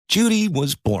Judy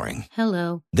was boring.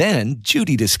 Hello. Then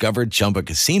Judy discovered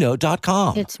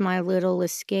ChumbaCasino.com. It's my little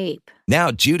escape. Now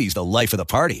Judy's the life of the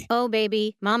party. Oh,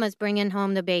 baby, mama's bringing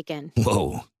home the bacon.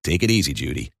 Whoa, take it easy,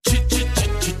 Judy.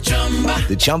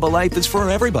 The Chumba life is for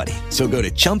everybody. So go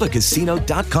to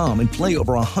ChumbaCasino.com and play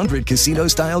over 100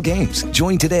 casino-style games.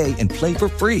 Join today and play for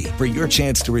free for your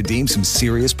chance to redeem some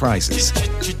serious prizes.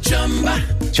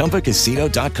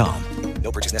 ChumbaCasino.com.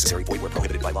 No purchase necessary. Void where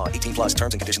prohibited by law. 18 plus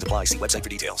terms and conditions apply. See website for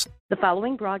details. The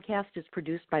following broadcast is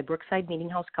produced by Brookside Meeting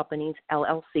House Companies,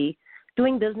 LLC,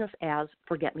 doing business as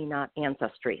Forget Me Not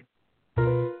Ancestry.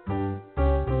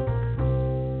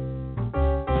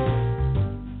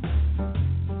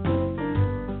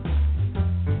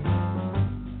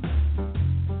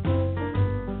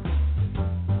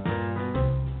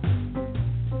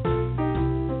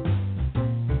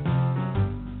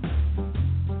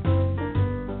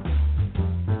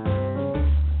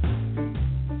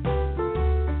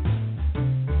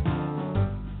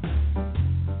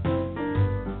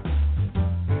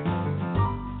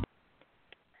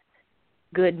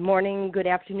 Good morning, good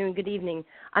afternoon, good evening.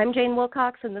 I'm Jane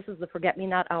Wilcox, and this is the Forget Me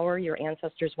Not Hour. Your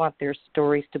ancestors want their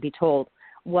stories to be told.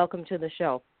 Welcome to the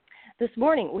show. This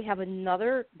morning, we have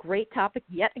another great topic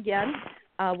yet again.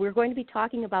 We're going to be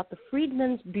talking about the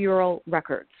Freedmen's Bureau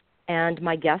records, and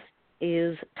my guest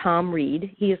is Thom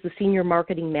Reed. He is the Senior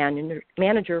Marketing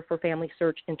Manager for Family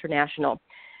Search International.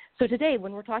 So today,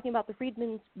 when we're talking about the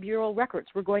Freedmen's Bureau records,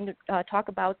 we're going to talk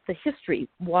about the history.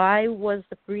 Why was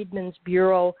the Freedmen's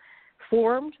Bureau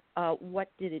formed? What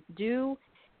did it do?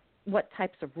 What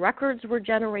types of records were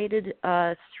generated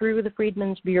through the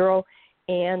Freedmen's Bureau?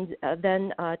 And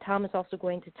then Thom is also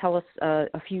going to tell us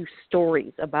a few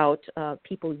stories about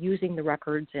people using the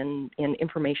records and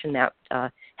information that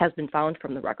has been found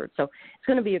from the records. So it's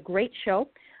going to be a great show.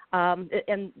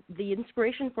 And the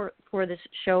inspiration for this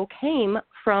show came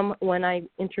from when I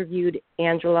interviewed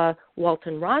Angela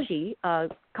Walton-Raji a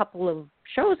couple of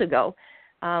shows ago.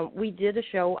 We did a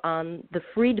show on the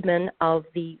freedmen of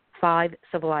the 5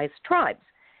 civilized tribes,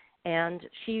 and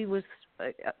she was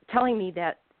telling me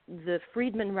that the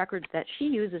freedmen records that she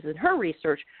uses in her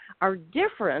research are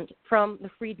different from the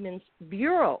Freedmen's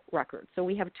Bureau records. So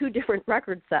we have 2 different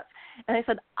record sets. And I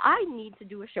said, I need to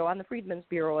do a show on the Freedmen's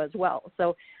Bureau as well.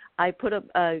 So I put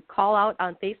a call out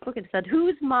on Facebook and said,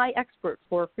 who's my expert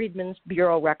for Freedmen's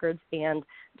Bureau records? And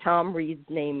Thom Reed's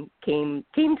name came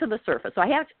to the surface. So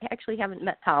I actually haven't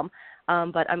met Thom,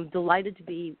 but I'm delighted to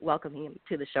be welcoming him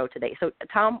to the show today. So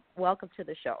Thom, welcome to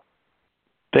the show.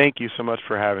 Thank you so much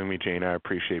for having me, Jane. I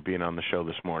appreciate being on the show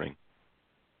this morning.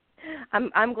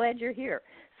 I'm glad you're here.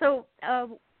 So as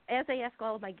I ask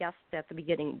all of my guests at the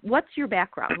beginning, what's your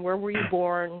background? Where were you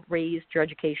born, raised, your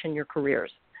education, your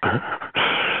careers?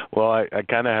 Well, I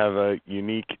kind of have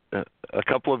a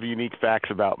couple of unique facts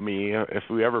about me. If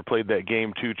we ever played that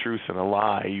game, 2 Truths and a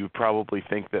Lie, you would probably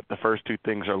think that the first 2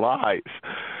 things are lies.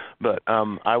 But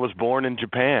I was born in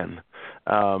Japan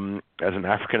as an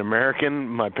African-American.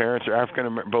 My parents are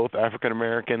both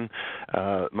African-American.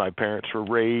 My parents were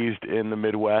raised in the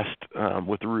Midwest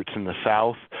with roots in the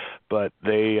South, but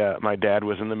my dad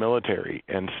was in the military,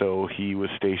 and so he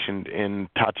was stationed in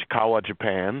Tachikawa,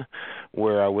 Japan,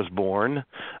 where I was born.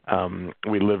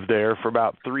 We lived there for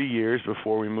about 3 years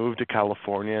before we moved to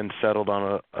California and settled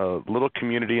on a little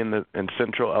community in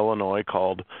central Illinois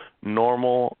called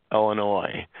Normal,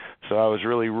 Illinois. So I was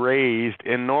really raised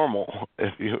in Normal.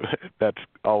 That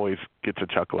always gets a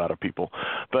chuckle out of people,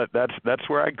 but that's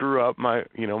where I grew up. My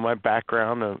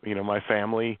background of my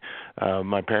family,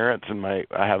 my parents, and I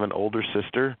have an older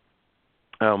sister.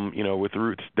 With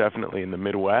roots definitely in the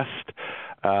Midwest.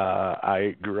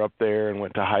 I grew up there and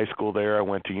went to high school there. I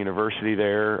went to university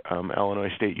there,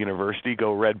 Illinois State University.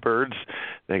 Go Redbirds.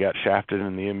 They got shafted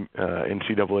in the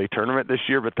NCAA tournament this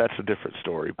year, but that's a different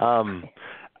story.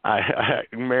 I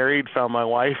married, found my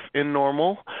wife in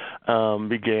Normal,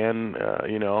 began,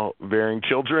 bearing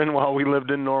children while we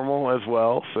lived in Normal as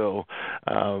well. So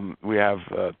we have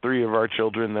 3 of our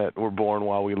children that were born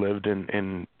while we lived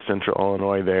in Central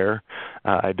Illinois there.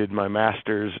 I did my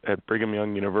master's at Brigham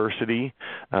Young University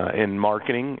in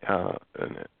marketing,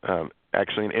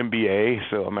 actually an MBA,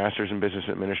 so a master's in business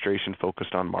administration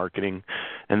focused on marketing,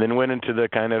 and then went into the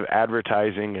kind of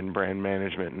advertising and brand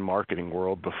management and marketing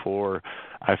world before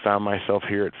I found myself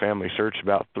here at Family Search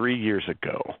about 3 years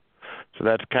ago. So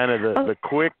that's kind of the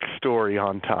quick story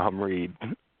on Thom Reed.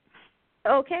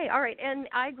 Okay, all right. And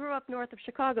I grew up north of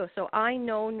Chicago, so I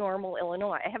know Normal,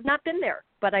 Illinois. I have not been there,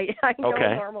 but I know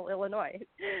Normal, Illinois.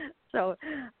 So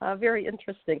very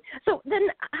interesting. So then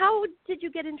how did you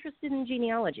get interested in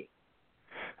genealogy?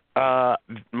 I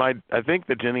think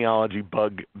the genealogy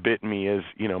bug bit me is,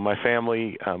 my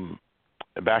family,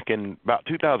 back in about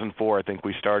 2004, I think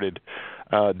we started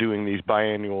doing these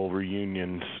biannual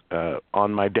reunions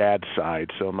on my dad's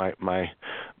side. So my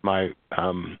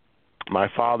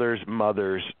father's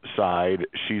mother's side,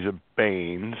 she's a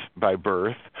Baines by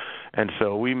birth, and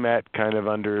so we met kind of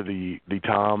under the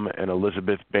Thom and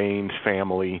Elizabeth Baines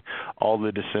family. All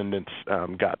the descendants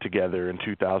got together in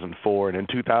 2004, and in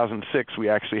 2006 we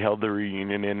actually held the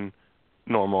reunion in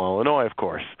Normal, Illinois, of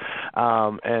course.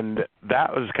 And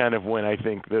that was kind of when I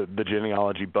think the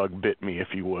genealogy bug bit me, if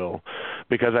you will,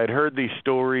 because I'd heard these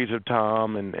stories of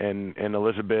Thom and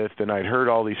Elizabeth, and I'd heard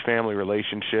all these family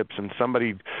relationships, and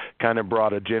somebody kind of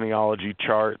brought a genealogy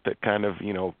chart that kind of,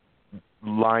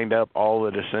 lined up all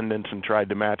the descendants and tried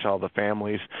to match all the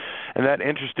families. And that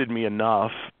interested me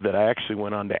enough that I actually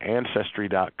went on to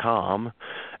Ancestry.com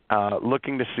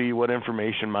looking to see what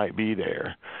information might be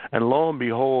there. And lo and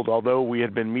behold, although we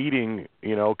had been meeting,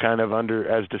 kind of under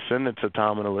as descendants of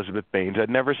Thom and Elizabeth Baines, I'd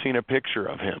never seen a picture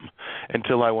of him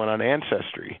until I went on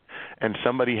Ancestry, and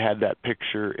somebody had that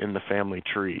picture in the family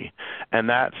tree. And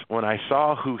that's when I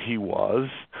saw who he was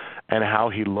and how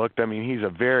he looked. I mean, he's a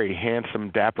very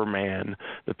handsome, dapper man.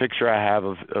 The picture I have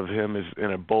of him is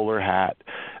in a bowler hat.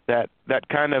 That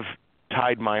kind of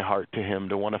tied my heart to him,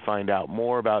 to want to find out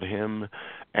more about him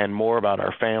and more about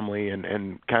our family,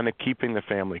 and kind of keeping the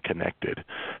family connected.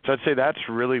 So I'd say that's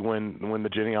really when the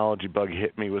genealogy bug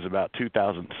hit me, was about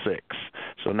 2006.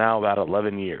 So now about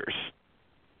 11 years.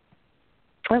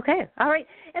 Okay. All right.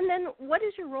 And then what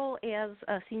is your role as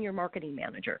a senior marketing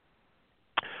manager?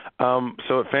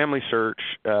 So at Family Search,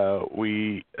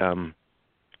 we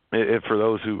for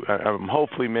those who,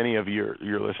 hopefully many of your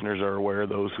listeners are aware,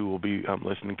 those who will be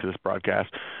listening to this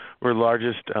broadcast, we're the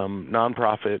largest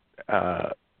nonprofit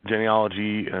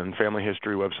genealogy and family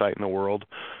history website in the world.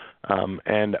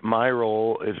 And my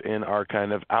role is in our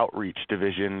kind of outreach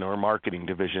division or marketing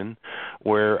division,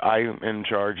 where I am in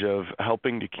charge of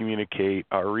helping to communicate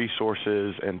our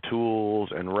resources and tools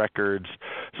and records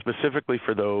specifically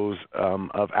for those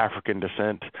of African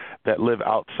descent that live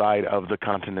outside of the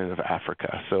continent of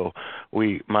Africa. So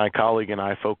my colleague and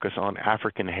I focus on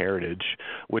African heritage,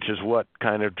 which is what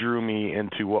kind of drew me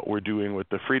into what we're doing with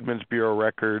the Freedmen's Bureau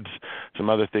records, some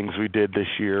other things we did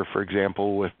this year, for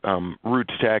example, with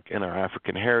Roots Tech and our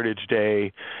African Heritage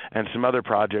Day, and some other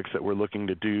projects that we're looking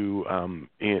to do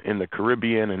in the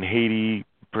Caribbean and Haiti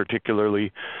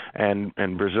particularly,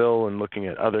 and Brazil, and looking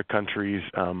at other countries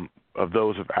of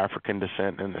those of African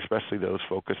descent, and especially those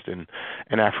focused in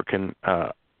African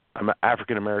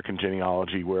American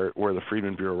genealogy, where the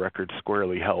Freedmen Bureau records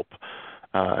squarely help.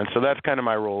 And so that's kind of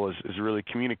my role, is really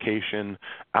communication,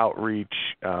 outreach,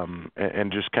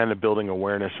 and just kind of building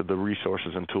awareness of the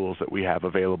resources and tools that we have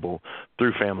available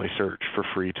through Family Search for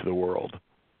free to the world.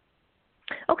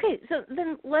 Okay, so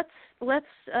then let's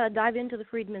dive into the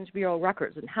Freedmen's Bureau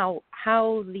records and how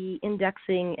the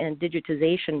indexing and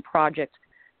digitization project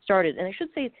started. And I should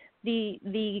say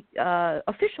the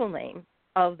official name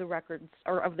of the records,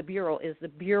 or of the Bureau, is the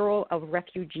Bureau of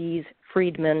Refugees,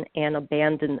 Freedmen, and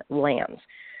Abandoned Lands.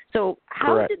 So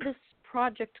how Correct. did this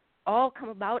project all come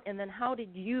about, and then how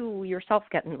did you yourself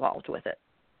get involved with it?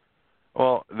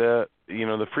 Well, the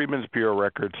Freedmen's Bureau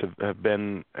records have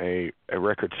been a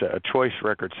record set, a choice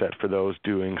record set for those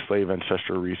doing slave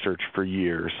ancestral research for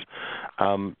years.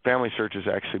 Family Search has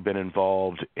actually been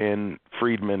involved in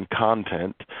Freedmen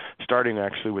content, starting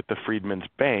actually with the Freedmen's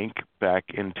Bank back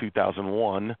in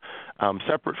 2001.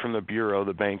 Separate from the Bureau,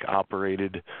 the bank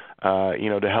operated,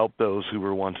 to help those who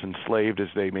were once enslaved as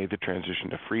they made the transition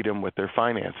to freedom with their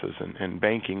finances and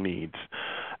banking needs.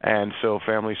 And so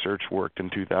Family Search worked in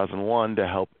 2001 to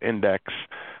help index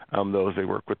those. They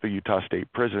worked with the Utah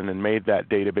State Prison and made that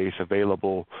database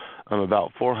available.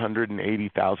 About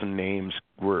 480,000 names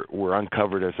were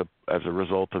uncovered as a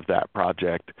result of that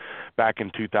project back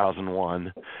in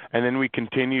 2001. And then we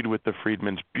continued with the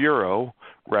Freedmen's Bureau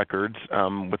records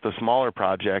with a smaller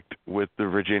project with the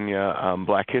Virginia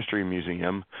Black History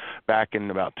Museum back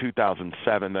in about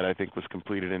 2007 that I think was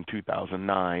completed in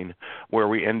 2009, where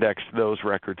we indexed those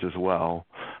records as well.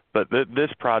 But this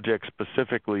project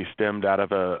specifically stemmed out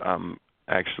of an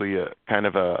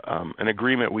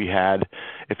agreement we had,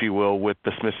 if you will, with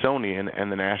the Smithsonian and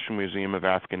the National Museum of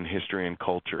African History and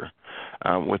Culture.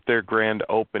 With their grand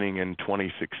opening in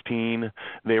 2016,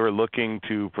 they were looking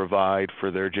to provide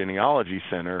for their genealogy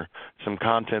center some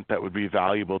content that would be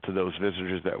valuable to those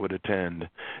visitors that would attend.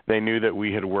 They knew that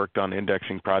we had worked on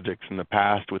indexing projects in the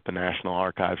past with the National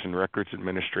Archives and Records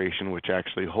Administration, which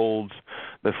actually holds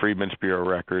the Freedmen's Bureau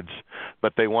records,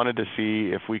 but they wanted to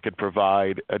see if we could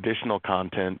provide additional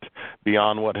content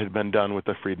beyond what had been done with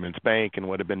the Freedmen's Bank and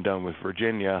what had been done with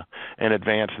Virginia in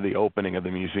advance of the opening of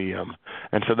the museum.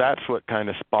 And so that's what kind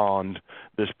of spawned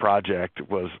this project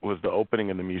was the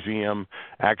opening of the museum,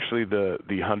 actually the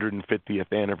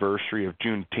 150th anniversary of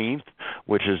Juneteenth,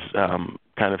 which is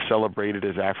kind of celebrated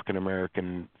as African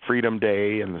American Freedom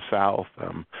Day in the South,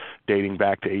 dating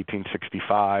back to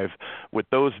 1865. With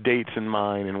those dates in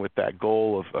mind and with that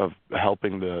goal of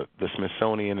helping the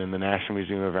Smithsonian and the National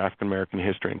Museum of African American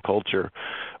History and Culture,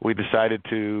 we decided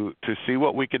to see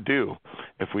what we could do.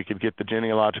 If we could get the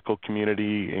genealogical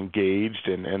community engaged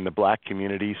and the black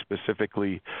community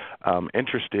specifically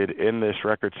interested in this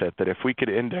record set, that if we could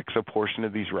index a portion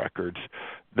of these records,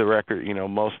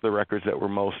 most of the records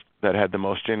that had the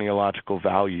most genealogical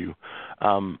value,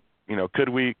 could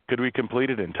we complete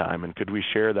it in time, and could we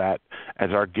share that as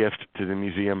our gift to the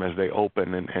museum as they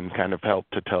open and kind of help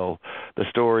to tell the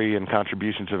story and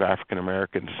contributions of African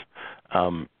Americans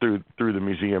through the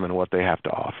museum and what they have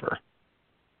to offer.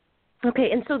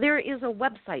 Okay, and so there is a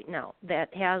website now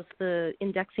that has the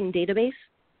indexing database?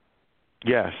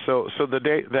 Yes. So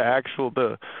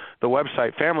the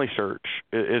website Family Search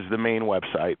is the main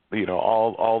website.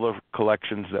 All the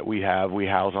collections that we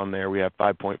house on there. We have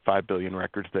 5.5 billion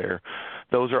records there.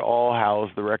 Those are all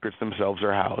housed. The records themselves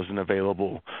are housed and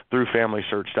available through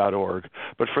FamilySearch.org.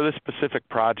 But for this specific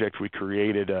project, we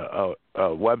created a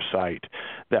website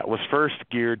that was first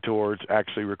geared towards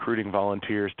actually recruiting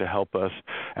volunteers to help us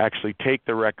actually take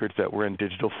the records that were in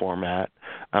digital format.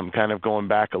 Kind of going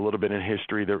back a little bit in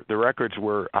history, the records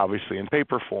were obviously in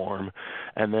paper form,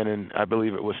 and then in, I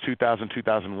believe it was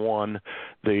 2001,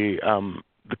 the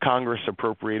Congress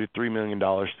appropriated $3 million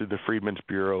through the Freedmen's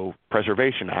Bureau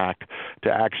Preservation Act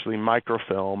to actually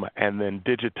microfilm and then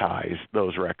digitize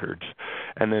those records.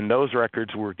 And then those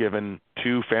records were given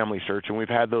to Family Search, and we've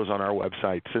had those on our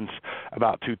website since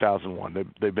about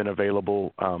 2001. They've been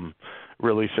available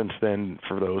really since then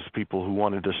for those people who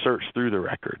wanted to search through the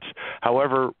records.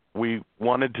 However, we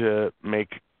wanted to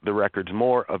make the records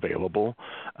more available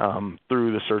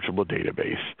through the searchable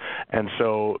database. And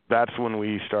so that's when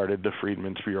we started the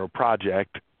Freedmen's Bureau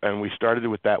Project, and we started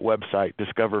with that website,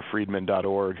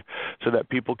 discoverfreedmen.org, so that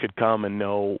people could come and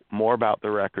know more about the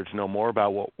records, know more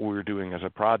about what we were doing as a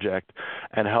project,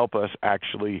 and help us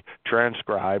actually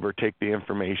transcribe or take the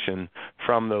information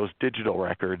from those digital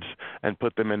records and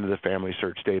put them into the Family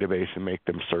Search database and make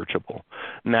them searchable.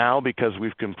 Now, because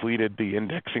we've completed the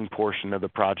indexing portion of the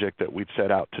project that we'd set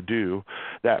out to do,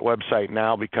 that website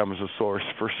now becomes a source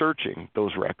for searching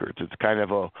those records. It's kind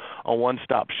of a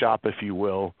one-stop shop, if you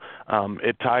will.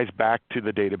 It ties back to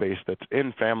the database that's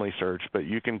in Family Search, but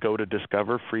you can go to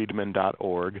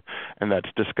discoverfreedmen.org, and that's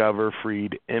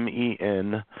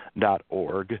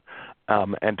discoverfreedmen.org,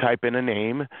 and type in a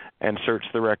name and search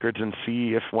the records and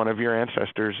see if one of your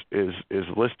ancestors is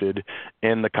listed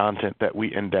in the content that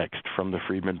we indexed from the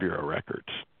Freedmen Bureau records.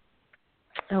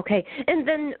 Okay. And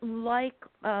then like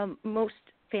most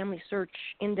Family Search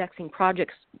indexing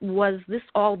projects, was this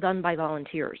all done by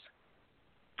volunteers?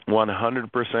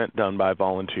 100% done by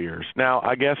volunteers. Now,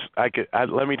 I guess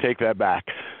let me take that back.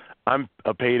 I'm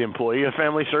a paid employee of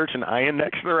Family Search, and I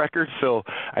index the records, so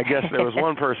I guess there was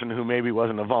one person who maybe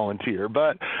wasn't a volunteer.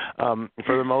 But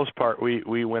for the most part,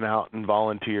 we went out and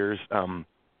volunteers.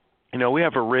 We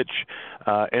have a rich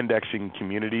indexing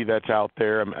community that's out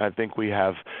there. I think we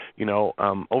have,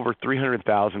 over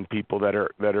 300,000 people that are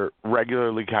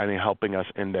regularly kind of helping us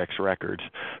index records.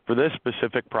 For this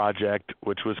specific project,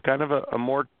 which was kind of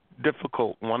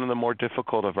one of the more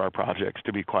difficult of our projects,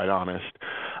 to be quite honest,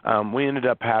 we ended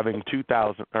up having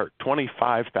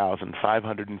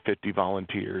 25,550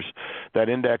 volunteers that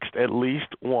indexed at least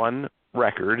one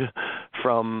record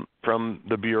from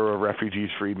the Bureau of Refugees,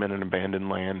 Freedmen, and Abandoned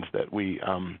Lands that we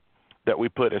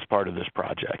put as part of this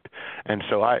project. And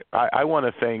so I want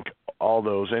to thank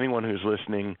anyone who's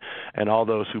listening and all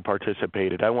those who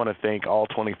participated. I want to thank all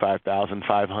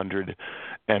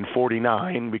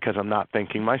 25,549, because I'm not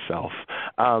thanking myself,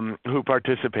 who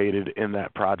participated in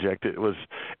that project. It was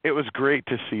great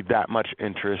to see that much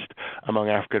interest among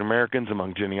African Americans,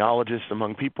 among genealogists,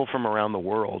 among people from around the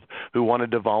world who wanted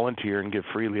to volunteer and give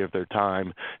freely of their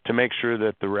time to make sure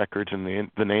that the records and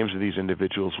the names of these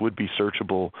individuals would be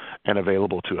searchable and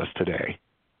available to us today.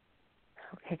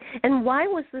 Okay. And why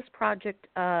was this project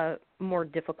more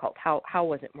difficult? How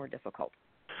was it more difficult?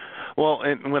 Well,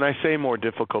 and when I say more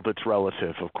difficult, it's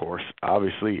relative, of course.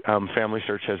 Obviously, Family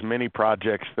Search has many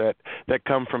projects that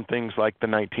come from things like the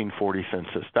 1940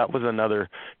 census. That was another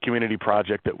community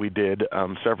project that we did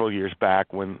several years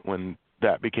back when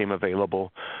that became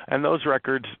available. And those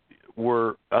records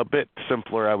were a bit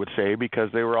simpler, I would say, because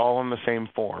they were all in the same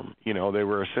form. You know, they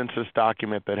were a census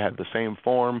document that had the same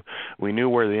form. We knew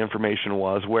where the information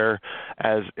was,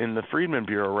 whereas in the Freedmen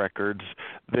Bureau records,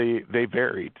 they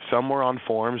varied. Some were on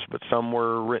forms, but some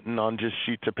were written on just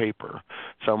sheets of paper.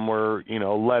 Some were, you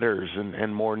know, letters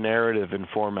and more narrative in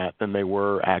format than they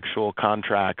were actual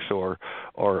contracts or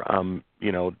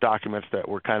you know, documents that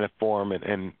were kind of form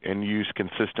and used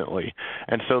consistently.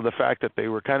 And so the fact that they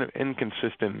were kind of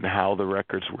inconsistent in how the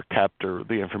records were kept or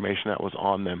the information that was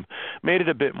on them made it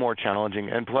a bit more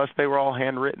challenging. And plus, they were all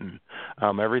handwritten.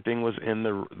 Everything was in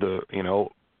the you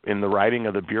know, in the writing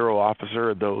of the bureau officer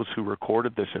or those who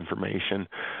recorded this information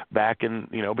back in,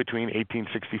 you know, between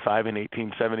 1865 and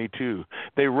 1872.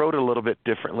 They wrote a little bit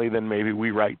differently than maybe we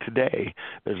write today.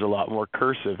 There's a lot more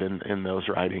cursive in those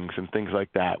writings and things like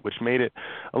that, which made it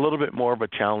a little bit more of a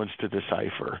challenge to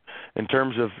decipher. In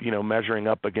terms of, you know, measuring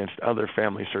up against other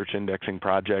Family Search indexing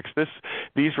projects,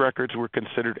 these records were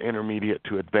considered intermediate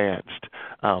to advanced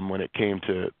when it came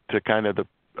to kind of the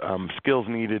skills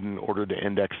needed in order to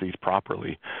index these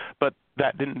properly. But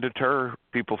that didn't deter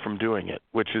people from doing it,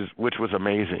 which was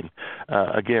amazing.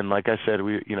 Again, like I said,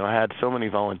 we had so many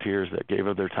volunteers that gave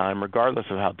of their time, regardless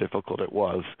of how difficult it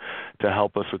was, to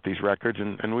help us with these records,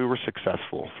 and we were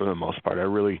successful for the most part. I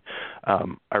really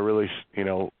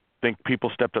think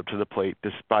people stepped up to the plate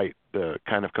despite the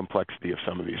kind of complexity of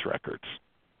some of these records.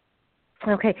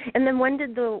 Okay, and then when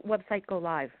did the website go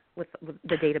live with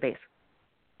the database?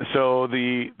 So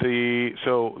the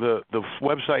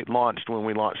website launched when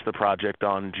we launched the project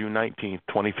on June 19th,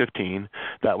 2015.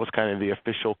 That was kind of the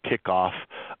official kickoff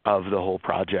of the whole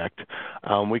project.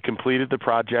 We completed the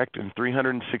project in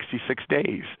 366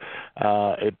 days.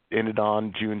 It ended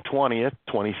on June 20th,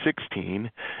 2016,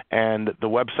 and the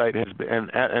website has been,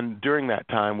 and during that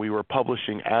time we were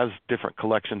publishing as different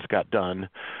collections got done.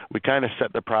 We kind of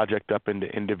set the project up into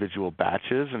individual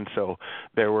batches, and so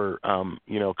there were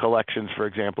collections, for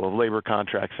example, of labor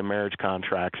contracts and marriage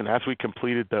contracts. And as we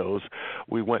completed those,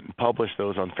 we went and published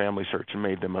those on Family Search and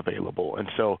made them available. And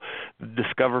so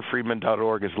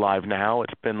discoverfreedmen.org is live now.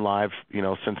 It's been live,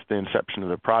 since the inception of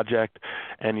the project.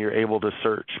 And you're able to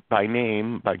search by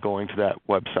name by going to that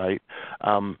website,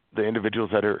 the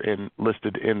individuals that are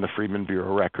listed in the Freedmen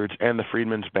Bureau records and the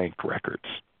Freedmen's Bank records.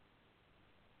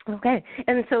 Okay.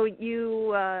 And so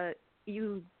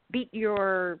you beat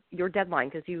your deadline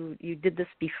because you did this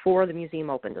before the museum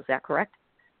opened. Is that correct?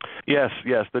 Yes.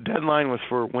 The deadline was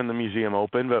for when the museum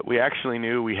opened, but we actually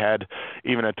knew we had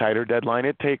even a tighter deadline.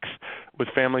 It takes, with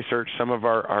Family Search, some of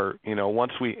our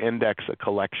once we index a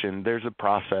collection, there's a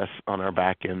process on our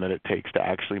back end that it takes to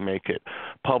actually make it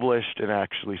published and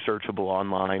actually searchable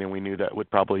online, and we knew that would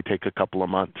probably take a couple of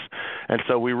months. And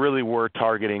so we really were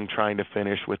targeting trying to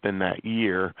finish within that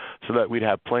year so that we'd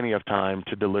have plenty of time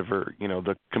to deliver,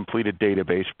 the completed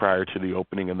database prior to the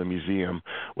opening of the museum,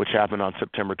 which happened on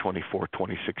September 24,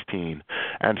 2016.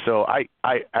 And so I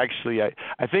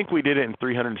think we did it in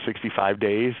 365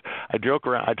 days. I joke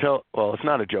around. It's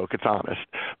not a joke. It's honest.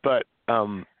 But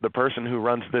the person who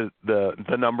runs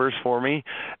the numbers for me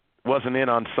wasn't in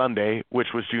on Sunday, which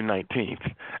was June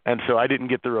 19th. And so I didn't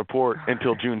get the report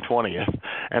until June 20th,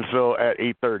 and so at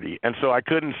 8:30. And so I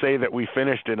couldn't say that we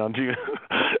finished it on June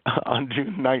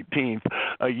 19th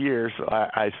a year. So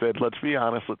I said, let's be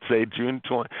honest, let's say June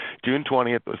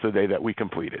 20th was the day that we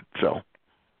completed. So.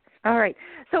 All right.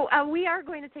 So we are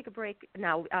going to take a break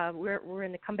now. We're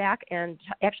going to come back and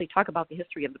actually talk about the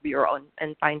history of the Bureau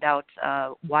and find out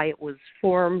why it was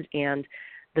formed and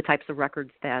the types of records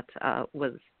that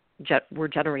were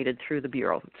generated through the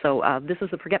Bureau. So this is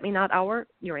the Forget Me Not Hour.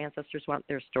 Your ancestors want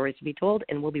their stories to be told,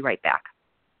 and we'll be right back.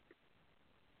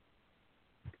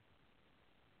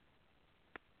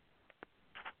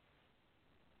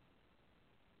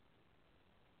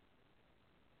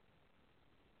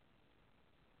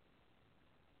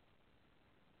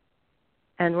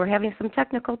 And we're having some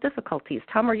technical difficulties.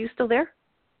 Thom, are you still there?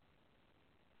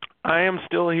 I am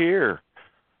still here.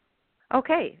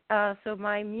 Okay, so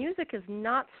my music is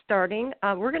not starting.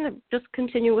 We're going to just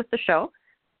continue with the show.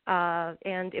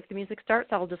 And if the music starts,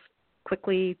 I'll just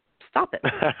quickly stop it.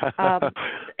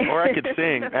 Or I could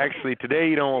sing. Actually, today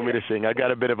you don't want me to sing. I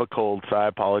got a bit of a cold, so I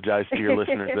apologize to your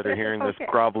listeners that are hearing this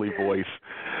grovelly voice.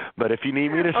 But if you need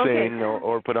me to sing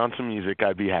or put on some music,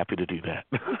 I'd be happy to do that.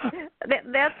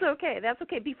 That's okay. That's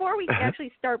okay. Before we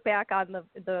actually start back on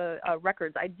the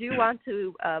records, I do want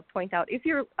to point out, if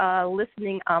you're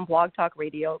listening on Blog Talk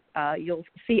Radio, you'll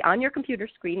see on your computer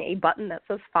screen a button that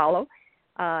says follow.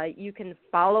 You can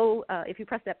follow, if you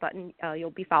press that button,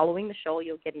 you'll be following the show.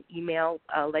 You'll get an email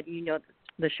letting you know that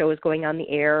the show is going on the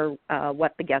air,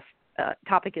 what the guest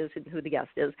topic is, and who the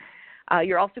guest is.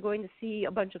 You're also going to see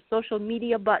a bunch of social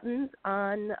media buttons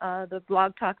on the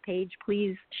Blog Talk page.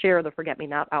 Please share the Forget Me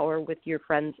Not Hour with your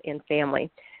friends and family.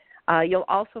 You'll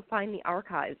also find the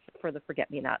archives for the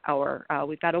Forget Me Not Hour.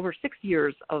 We've got over 6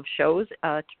 years of shows,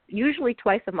 usually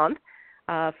twice a month.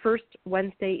 First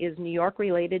Wednesday is New York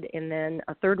related, and then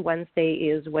a third Wednesday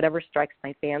is whatever strikes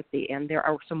my fancy. And there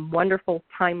are some wonderful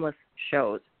timeless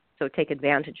shows, so take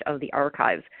advantage of the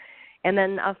archives. And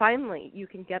then finally, you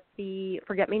can get the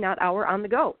Forget Me Not Hour on the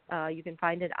go. You can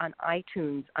find it on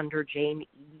iTunes under Jane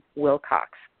E. Wilcox.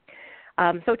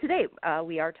 So today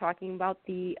we are talking about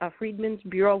the Freedmen's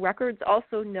Bureau records,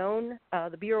 also known,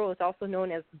 the Bureau is also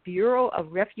known as Bureau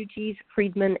of Refugees,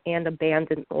 Freedmen, and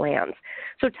Abandoned Lands.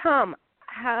 So Thom,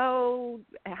 how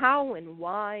and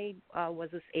why was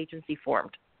this agency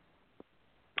formed?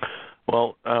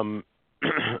 Well,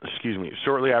 excuse me,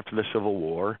 shortly after the Civil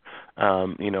War,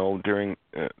 during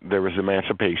there was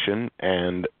emancipation,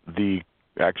 and the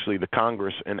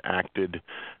Congress enacted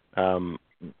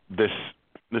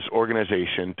this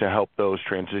organization to help those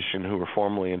transition who were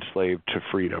formerly enslaved to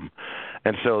freedom.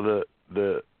 And so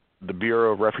the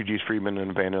Bureau of Refugees, Freedmen,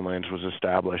 and Abandoned Lands was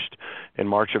established in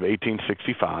March of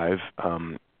 1865,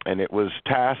 and it was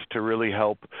tasked to really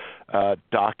help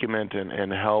document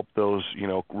and help those,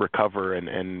 recover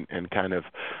and kind of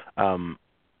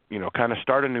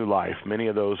start a new life. Many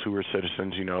of those who were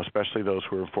citizens, especially those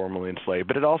who were formerly enslaved,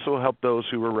 but it also helped those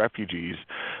who were refugees,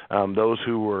 those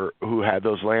who had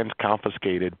those lands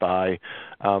confiscated by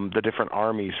the different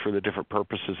armies for the different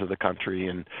purposes of the country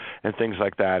and things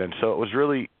like that. And so it was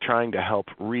really trying to help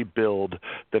rebuild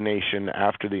the nation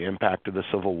after the impact of the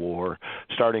Civil War,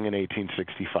 starting in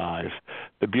 1865.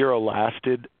 The Bureau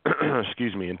lasted,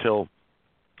 until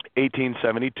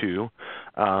 1872,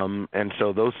 and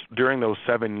so during those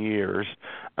 7 years,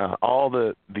 all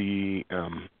the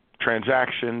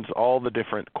transactions, all the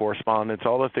different correspondence,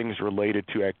 all the things related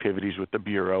to activities with the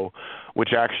Bureau,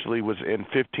 which actually was in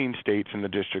 15 states in the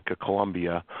District of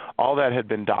Columbia, all that had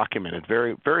been documented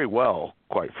very, very well,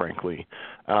 quite frankly.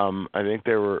 I think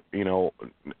there were,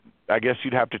 I guess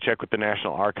you'd have to check with the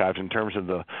National Archives in terms of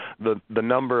the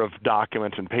number of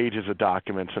documents and pages of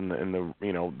documents and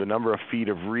the number of feet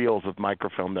of reels of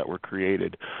microfilm that were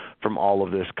created from all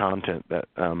of this content that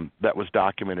was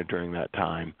documented during that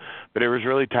time. But it was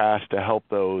really tasked to help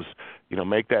those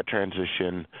make that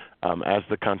transition as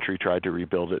the country tried to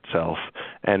rebuild itself,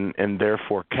 and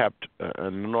therefore kept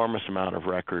an enormous amount of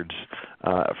records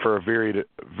for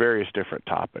various different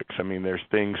topics. I mean, there's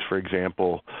things, for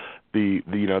example, the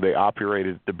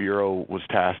Bureau was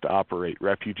tasked to operate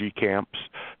refugee camps.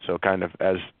 So kind of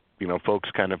as folks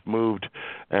kind of moved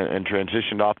and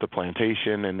transitioned off the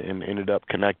plantation and ended up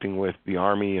connecting with the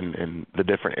Army and the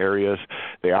different areas,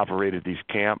 they operated these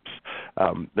camps.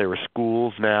 There were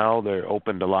schools now. They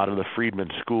opened a lot of the Freedmen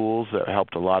schools that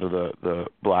helped a lot of the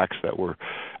blacks that were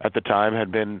at the time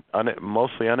had been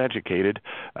mostly uneducated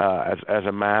as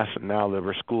a mass. And now there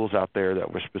were schools out there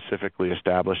that were specifically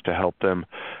established to help them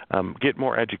get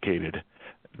more educated.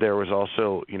 There was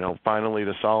also, finally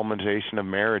the solemnization of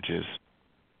marriages.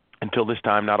 Until this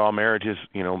time, not all marriages,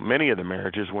 many of the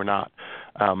marriages were not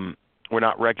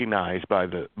recognized by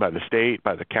the state,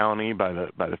 by the county, by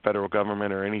the federal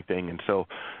government or anything. And so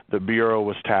the Bureau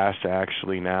was tasked to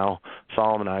actually now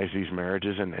solemnize these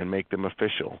marriages and make them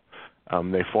official.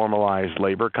 They formalized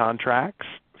labor contracts.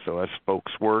 So as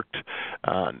folks worked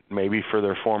maybe for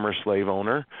their former slave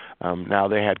owner, now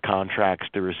they had contracts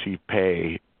to receive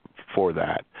pay for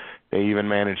that. They even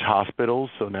managed hospitals,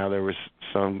 so now there was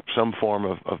some form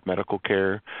of medical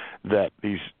care that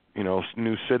these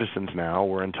new citizens now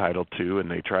were entitled to,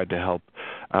 and they tried to help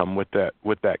with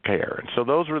that care. And so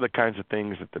those were the kinds of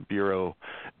things that the Bureau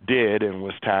did and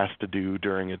was tasked to do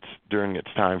during its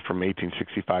time from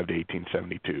 1865 to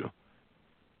 1872.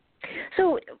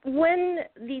 So when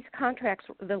these contracts,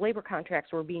 the labor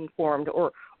contracts, were being formed,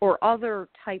 or other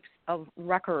types of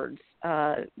records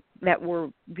that were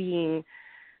being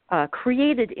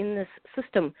created in this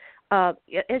system, as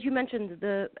you mentioned,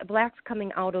 the blacks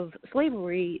coming out of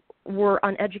slavery were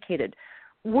uneducated.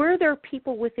 were there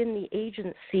people within the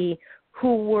agency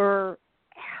who were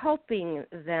helping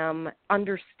them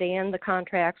understand the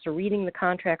contracts or reading the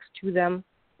contracts to them?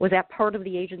 Was that part of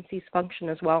the agency's function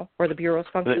as well, or the Bureau's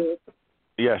function?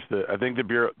 Yes, I think the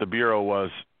Bureau was,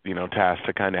 tasked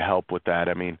to kind of help with that.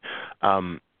 I mean,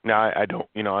 now I don't,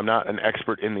 I'm not an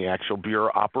expert in the actual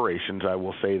Bureau operations. I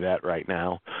will say that right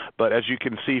now. But as you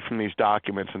can see from these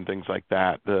documents and things like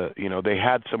that, they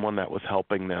had someone that was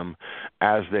helping them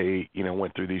as they,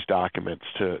 went through these documents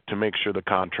to make sure the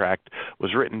contract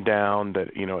was written down, that,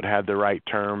 it had the right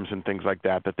terms and things like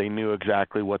that, that they knew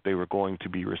exactly what they were going to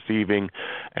be receiving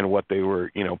and what they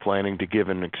were, planning to give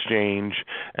in exchange.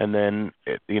 And then,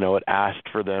 it asked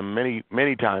for them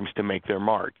many times to make their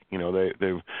mark.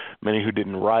 Many who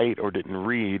didn't write or didn't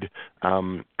read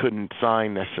couldn't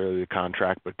sign necessarily the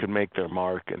contract, but could make their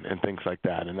mark and things like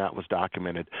that, and that was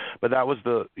documented. But that was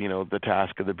the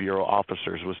task of the Bureau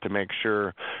officers, was to make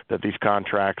sure that these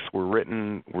contracts were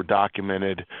written, were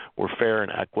documented, were fair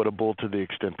and equitable to the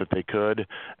extent that they could,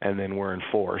 and then were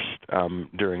enforced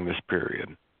during this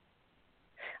period.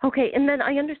 Okay, and then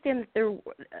I understand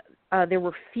that there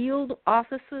were field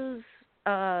offices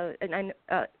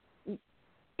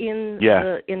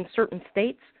in certain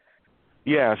states.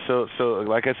 Yeah, so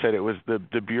like I said, it was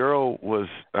the Bureau was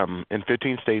in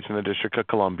 15 states in the District of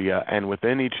Columbia, and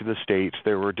within each of the states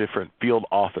there were different field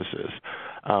offices.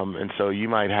 And so you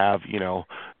might have,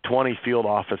 20 field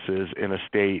offices in a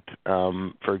state,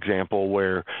 for example,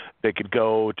 where they could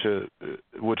go to,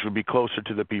 which would be closer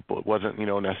to the people. It wasn't,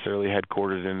 necessarily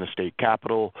headquartered in the state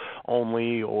capital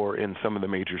only or in some of the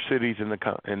major cities in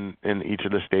each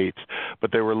of the states,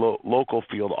 but there were local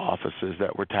field offices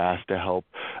that were tasked to help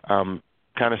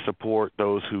kind of support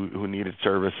those who needed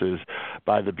services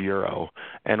by the Bureau.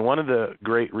 And one of the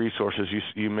great resources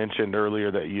you mentioned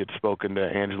earlier, that you had spoken to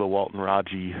Angela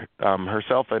Walton-Raji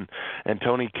herself and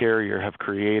Tony Carrier have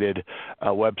created a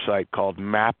website called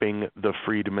Mapping the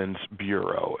Freedmen's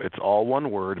Bureau. It's all one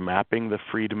word, Mapping the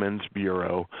Freedmen's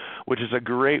Bureau, which is a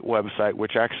great website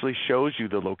which actually shows you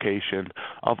the location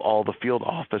of all the field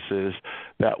offices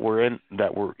that were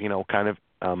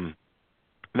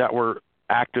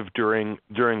active during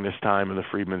this time in the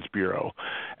Freedmen's Bureau.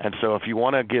 And so if you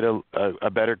want to get a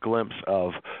better glimpse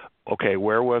of, okay,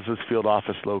 where was this field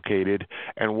office located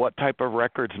and what type of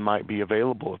records might be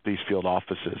available at these field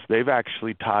offices, they've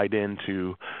actually tied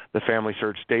into the Family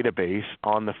Search database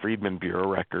on the Freedmen Bureau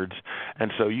records.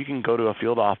 And so you can go to a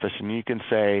field office and you can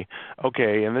say,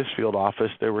 okay, in this field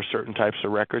office there were certain types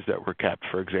of records that were kept,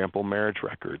 for example, marriage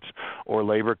records or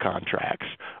labor contracts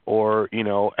or,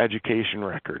 education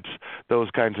records, those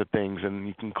kinds of things. And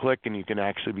you can click and you can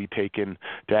actually be taken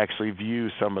to actually view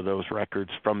some of those records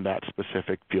from that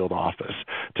specific field office.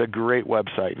 It's a great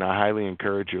website, and I highly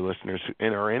encourage your listeners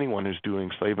or anyone who's doing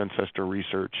slave ancestor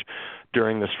research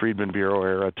during this Freedmen Bureau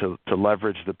era to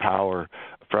leverage the power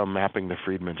from Mapping the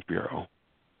Freedmen's Bureau.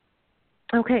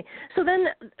 Okay, so then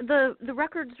the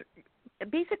records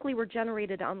basically were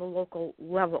generated on the local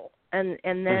level and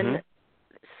then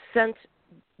sent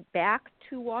back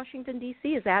to Washington, D.C.?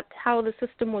 Is that how the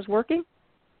system was working?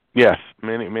 Yes,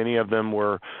 many of them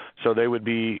were. So they would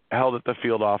be held at the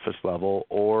field office level,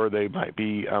 or they might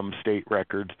be state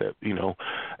records that,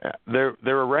 there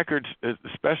were records,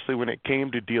 especially when it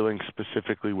came to dealing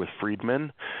specifically with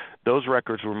freedmen. Those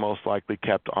records were most likely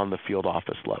kept on the field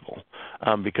office level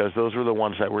because those were the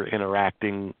ones that were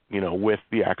interacting, with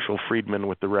the actual freedmen,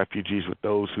 with the refugees, with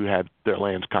those who had their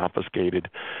lands confiscated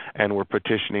and were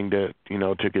petitioning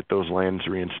to get those lands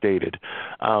reinstated.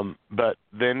 But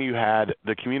then you had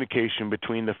the communication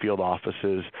between the field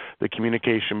offices, the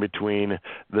communication between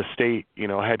the state,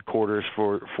 headquarters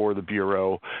for the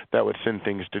Bureau that would send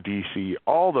things to D.C.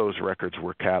 All those records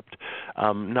were kept.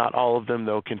 Not all of them,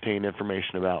 though, contain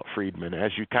information about freedmen.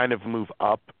 As you kind of move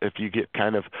up, if you get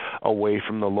kind of away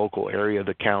from the local area,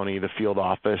 the county, the field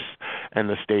office, and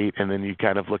the state, and then you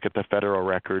kind of look at the federal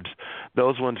records,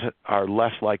 those ones are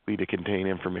less likely to contain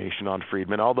information on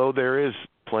freedmen, although there is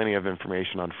plenty of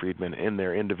information on freedmen in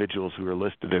there, individuals who are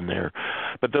listed in there.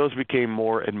 But those became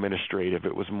more administrative.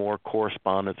 It was more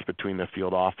correspondence between the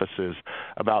field offices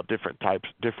about different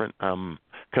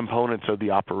components of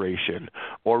the operation,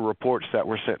 or reports that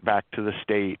were sent back to the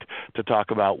state to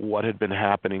talk about what had been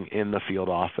happening in the field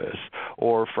office,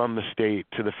 or from the state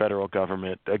to the federal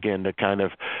government, again, to kind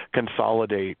of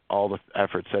consolidate all the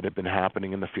efforts that had been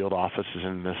happening in the field offices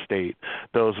in the state.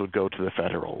 Those would go to the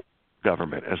federal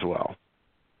government as well.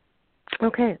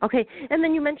 Okay. And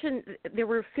then you mentioned there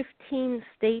were 15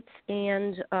 states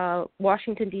and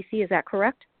Washington, D.C. Is that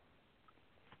correct?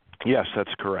 Yes,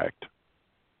 that's correct.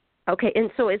 Okay, and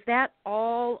so is that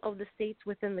all of the states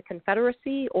within the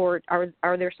Confederacy, or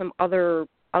are there some other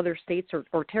states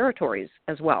or territories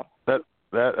as well?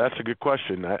 That's a good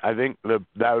question. I think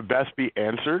that would best be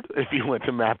answered if you went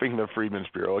to Mapping the Freedmen's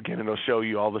Bureau. Again, it'll show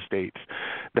you all the states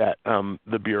that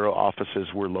the Bureau offices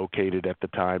were located at the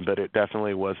time, but it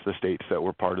definitely was the states that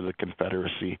were part of the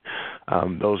Confederacy.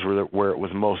 Those were where it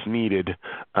was most needed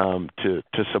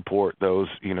to support those,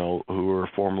 who were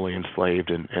formerly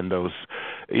enslaved and those,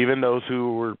 even those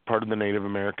who were part of the Native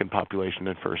American population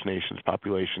and First Nations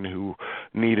population who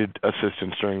needed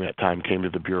assistance during that time came to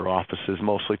the Bureau offices,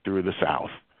 mostly through the South.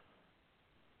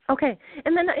 Okay,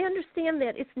 and then I understand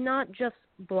that it's not just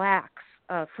blacks,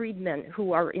 freedmen,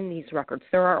 who are in these records.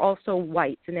 There are also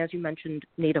whites, and as you mentioned,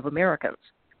 Native Americans.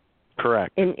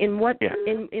 Correct. In what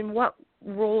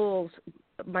roles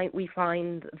might we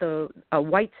find the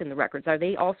whites in the records? Are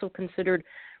they also considered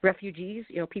refugees?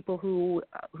 People who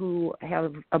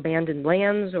have abandoned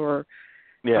lands, or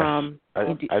yes, I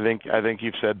think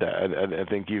you've said that. I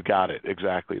think you got it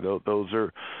exactly. Those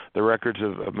are the records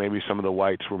of maybe some of the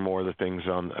whites were more the things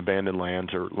on abandoned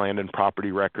lands or land and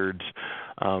property records,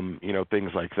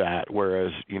 things like that.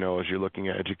 Whereas as you're looking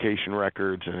at education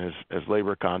records and as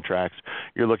labor contracts,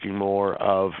 you're looking more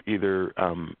of either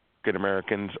African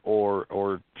Americans or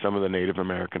some of the Native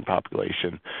American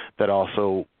population that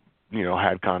also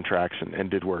had contracts and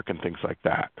did work and things like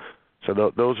that. So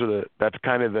that's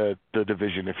kind of the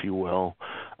division, if you will.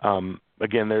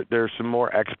 Again, there's some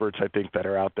more experts, I think, that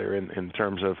are out there in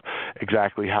terms of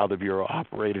exactly how the Bureau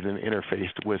operated and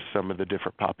interfaced with some of the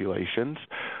different populations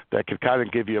that could kind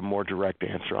of give you a more direct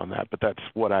answer on that, but that's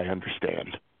what I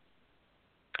understand.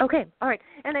 Okay, all right.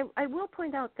 And I will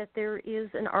point out that there is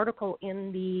an article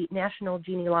in the National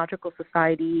Genealogical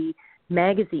Society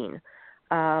magazine,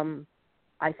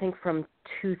 I think from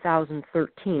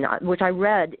 2013, which I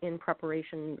read in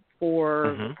preparation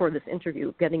for this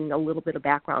interview, getting a little bit of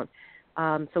background.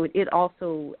 So it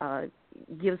also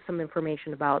gives some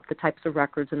information about the types of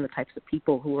records and the types of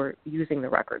people who are using the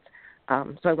records.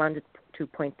 So I wanted to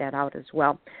point that out as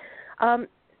well.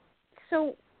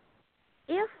 So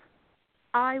if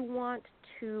I want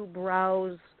to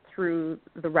browse through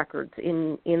the records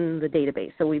in the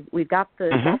database, so we've got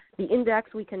the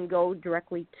index. We can go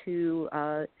directly to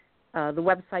the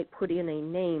website, put in a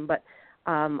name, but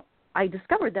I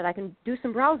discovered that I can do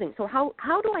some browsing. So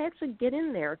how do I actually get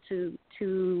in there to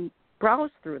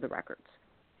browse through the records?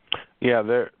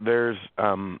 Yeah, there's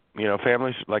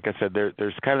families, like I said,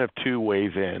 there's kind of two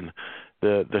ways in.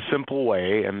 The simple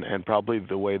way, and probably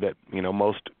the way that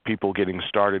most people getting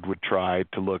started would try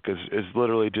to look is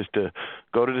literally just to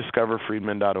go to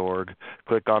discoverfreedmen.org,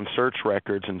 click on search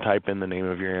records, and type in the name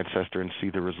of your ancestor and see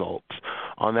the results.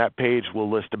 On that page, we'll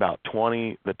list about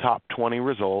the top 20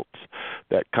 results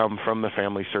that come from the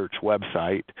Family Search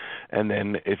website, and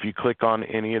then if you click on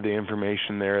any of the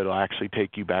information there, it'll actually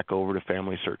take you back over to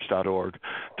familysearch.org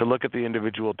to look at the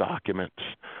individual documents.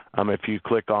 If you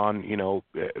click on,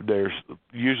 there's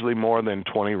usually more than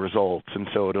 20 results, and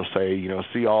so it'll say,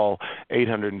 see all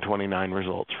 829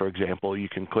 results, for example. You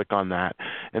can click on that,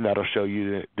 and that'll show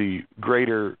you the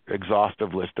greater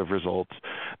exhaustive list of results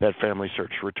that Family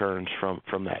Search returns from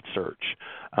that search.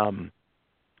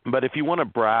 But if you want to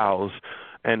browse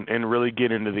and really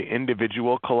get into the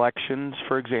individual collections,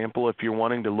 for example, if you're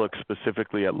wanting to look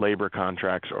specifically at labor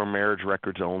contracts or marriage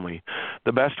records only,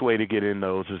 the best way to get in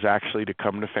those is actually to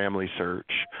come to Family Search.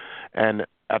 And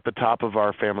at the top of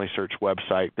our Family Search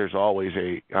website, there's always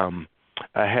a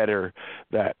header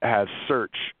that has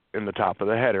search in the top of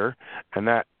the header, and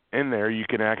that in there you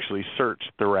can actually search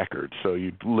the records. So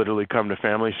you literally come to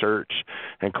Family Search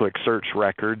and click Search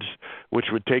Records, which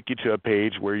would take you to a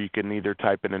page where you can either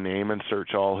type in a name and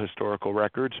search all historical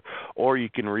records, or you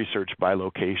can research by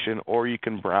location, or you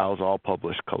can browse all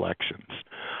published collections.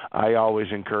 I always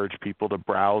encourage people to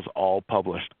browse all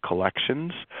published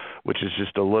collections, which is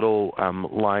just a little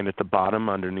line at the bottom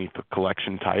underneath the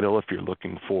collection title if you're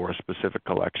looking for a specific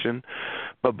collection.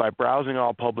 But by browsing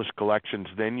all published collections,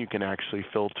 then you can actually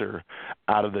filter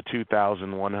out of the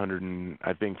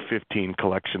 2,115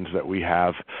 collections that we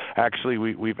have. Actually,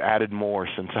 we've added more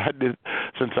since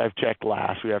I've checked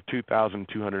last. We have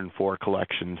 2,204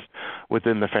 collections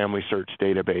within the Family Search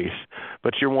database.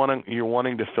 But you're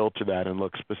wanting to filter that and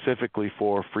look specifically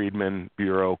for Freedmen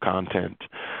Bureau content.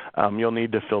 You'll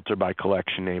need to filter by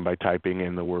collection name by typing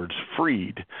in the words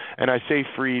freed. And I say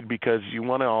freed because you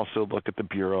want to also look at the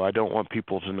Bureau. I don't want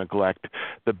people to neglect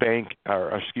the bank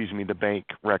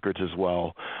records as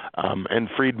well. And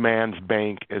Freedman's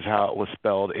Bank is how it was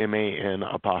spelled,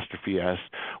 MAN''S,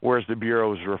 whereas the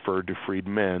Bureau is referred to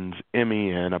Freedmen's,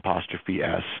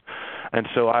 MEN''S. And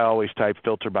so I always type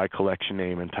filter by collection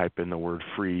name and type in the word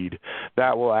Freed.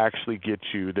 That will actually get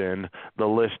you then the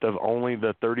list of only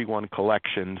the 31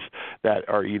 collections that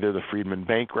are either the Freedmen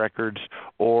Bank records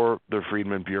or the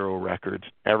Freedmen Bureau records.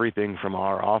 Everything from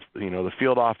the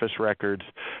field office records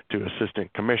to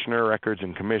assistant commissioner records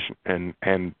and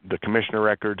the commissioner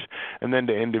records, and then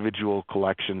to individual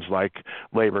collections like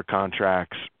labor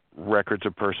contracts, records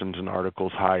of persons and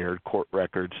articles hired, court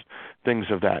records, things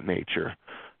of that nature.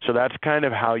 So that's kind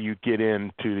of how you get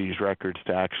into these records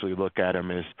to actually look at them.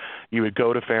 Is you would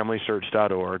go to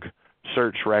FamilySearch.org,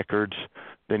 search records,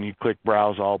 then you click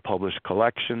Browse All Published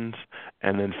Collections,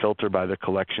 and then filter by the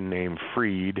collection name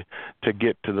Freed to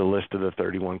get to the list of the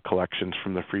 31 collections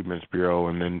from the Freedmen's Bureau,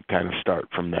 and then kind of start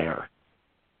from there.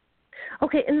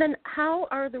 Okay, and then how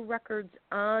are the records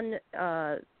on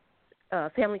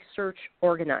Family Search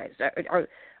organized?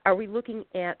 Are we looking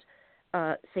at,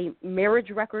 say,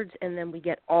 marriage records, and then we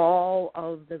get all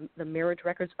of the marriage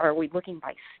records? Are we looking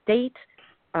by state?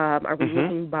 Are we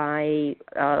looking by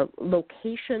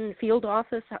location, field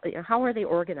office? How are they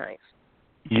organized?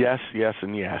 Yes, yes,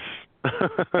 and yes.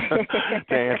 To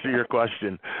answer your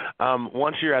question,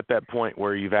 once you're at that point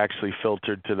where you've actually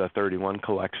filtered to the 31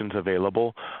 collections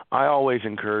available, I always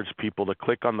encourage people to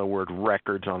click on the word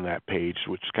records on that page,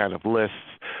 which kind of lists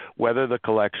whether the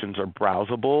collections are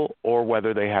browsable or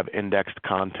whether they have indexed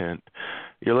content.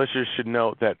 Your listeners should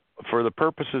note that for the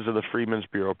purposes of the Freedmen's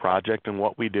Bureau project and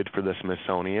what we did for the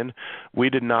Smithsonian, we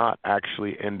did not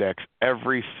actually index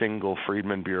every single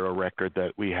Freedmen Bureau record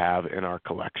that we have in our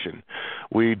collection.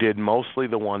 We did mostly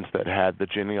the ones that had the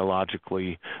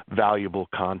genealogically valuable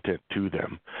content to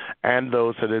them, and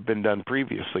those that had been done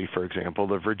previously. For example,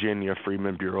 the Virginia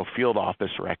Freedmen Bureau field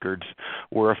office records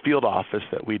were a field office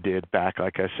that we did back,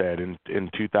 like I said, in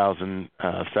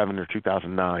 2007 or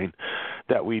 2009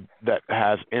 that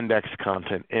has indexed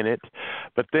content in it.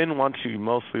 But then once you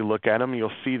mostly look at them, you'll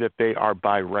see that they are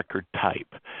by record type.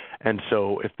 And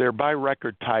so if they're by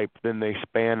record type, then they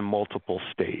span multiple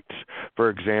states. For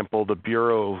example, the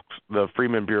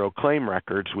Freedmen Bureau claim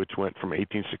records, which went from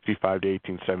 1865 to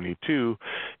 1872,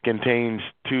 contains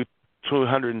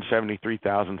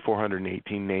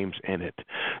 273,418 names in it.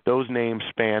 Those names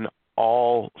span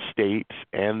all states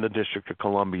and the District of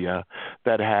Columbia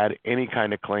that had any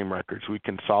kind of claim records. We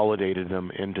consolidated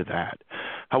them into that.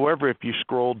 However, if you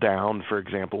scroll down, for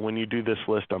example, when you do this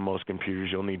list on most computers,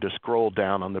 you'll need to scroll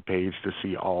down on the page to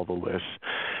see all the lists.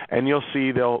 And you'll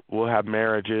see we'll have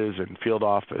marriages and field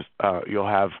office. You'll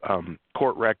have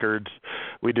court records.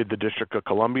 We did the District of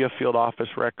Columbia field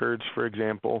office records, for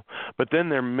example. But then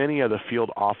there are many of the field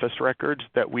office records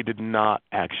that we did not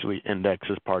actually index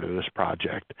as part of this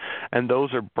project. And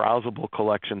those are browsable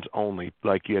collections only,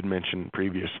 like you had mentioned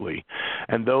previously.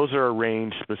 And those are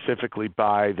arranged specifically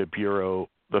by the Bureau,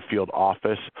 the field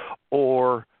office,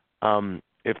 or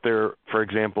if they're, for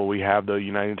example, we have the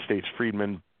United States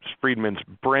Freedmen's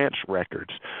branch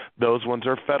records. Those ones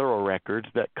are federal records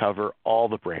that cover all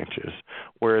the branches,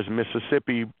 whereas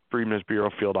Mississippi Freedmen's Bureau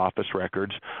field office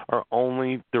records are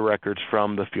only the records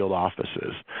from the field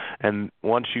offices. And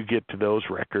once you get to those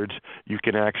records, you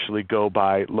can actually go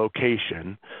by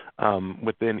location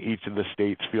within each of the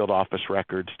state's field office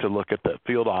records to look at the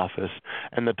field office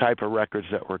and the type of records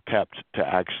that were kept to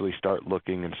actually start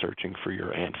looking and searching for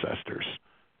your ancestors.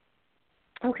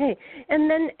 Okay, and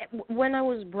then when I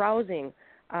was browsing,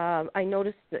 I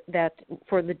noticed that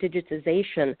for the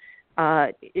digitization,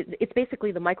 it's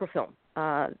basically the microfilm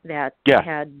that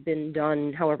had been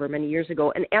done however many years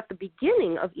ago. And at the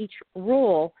beginning of each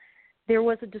roll, there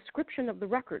was a description of the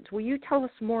records. Will you tell us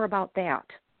more about that?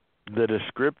 The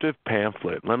descriptive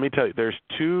pamphlet. Let me tell you, there's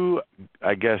two,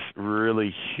 I guess,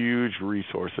 really huge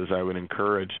resources I would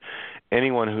encourage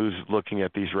anyone who's looking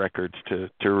at these records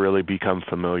to really become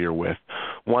familiar with.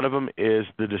 One of them is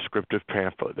the descriptive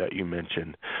pamphlet that you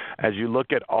mentioned. As you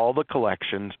look at all the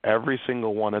collections, every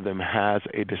single one of them has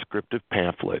a descriptive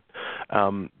pamphlet.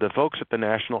 The folks at the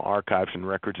National Archives and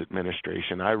Records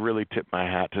Administration, I really tip my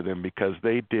hat to them because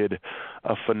they did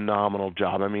a phenomenal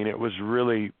job. I mean, it was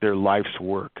really their life's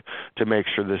work to make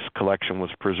sure this collection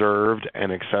was preserved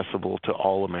and accessible to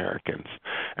all Americans.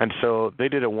 And so they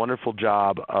did a wonderful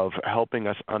job of helping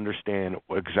us understand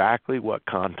exactly what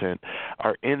content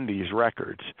are in these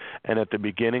records. And at the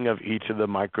beginning of each of the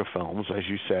microfilms, as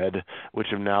you said, which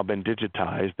have now been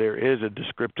digitized, there is a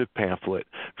descriptive pamphlet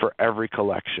for every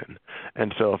collection.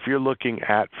 And so if you're looking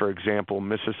at, for example,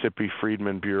 Mississippi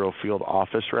Freedmen Bureau field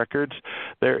office records,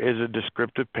 there is a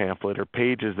descriptive pamphlet or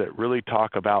pages that really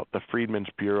talk about the Freedmen's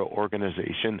Bureau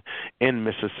organization in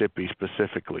Mississippi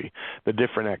specifically, the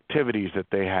different activities that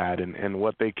they had and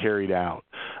what they carried out.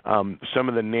 some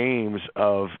of the names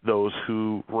of those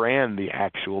who ran the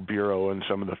actual bureau and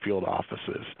some of the field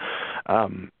offices.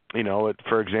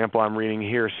 For example, I'm reading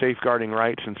here, safeguarding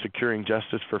rights and securing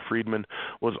justice for freedmen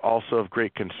was also of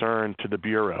great concern to the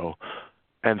Bureau.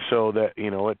 And so that,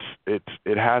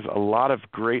 it has a lot of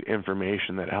great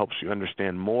information that helps you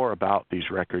understand more about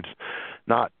these records,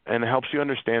 and helps you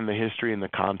understand the history and the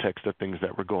context of things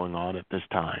that were going on at this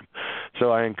time.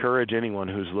 So I encourage anyone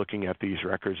who's looking at these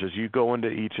records, as you go into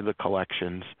each of the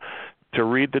collections, to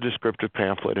read the descriptive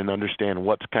pamphlet and understand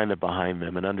what's kind of behind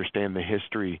them and understand the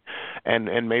history.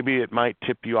 And maybe it might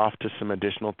tip you off to some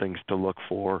additional things to look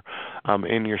for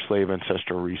in your slave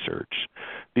ancestral research.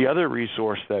 The other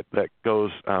resource that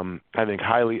goes, I think,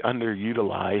 highly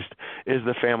underutilized is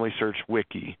the Family Search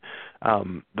Wiki.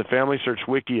 The Family Search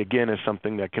Wiki, again, is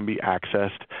something that can be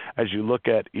accessed as you look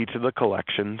at each of the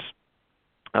collections.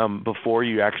 Before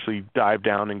you actually dive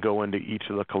down and go into each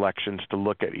of the collections to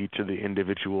look at each of the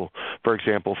individual, for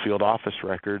example, field office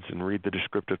records and read the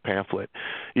descriptive pamphlet,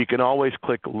 you can always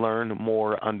click Learn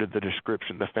More under the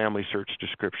description, the Family Search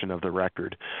description of the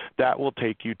record. That will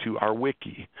take you to our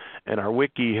wiki, and our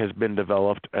wiki has been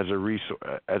developed as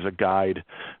a guide,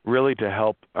 really to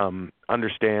help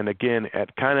understand, again,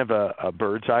 at kind of a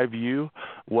bird's eye view,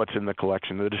 what's in the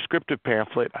collection. The descriptive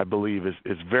pamphlet, I believe,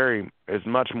 is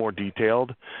much more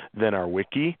detailed than our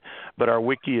wiki, but our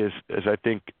wiki is I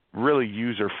think, really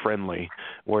user-friendly,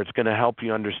 where it's going to help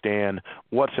you understand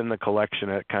what's in the collection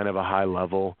at kind of a high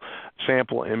level,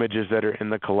 sample images that are in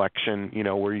the collection,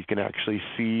 where you can actually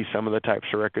see some of the types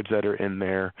of records that are in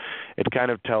there. It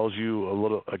kind of tells you a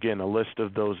list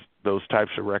of those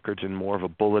types of records in more of a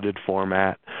bulleted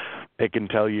format. It can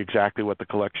tell you exactly what the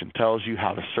collection tells you,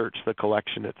 how to search the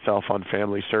collection itself on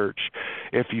Family Search.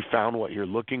 If you found what you're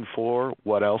looking for,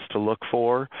 what else to look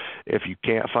for. If you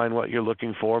can't find what you're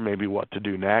looking for, maybe what to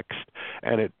do next.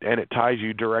 And it ties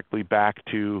you directly back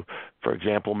to, for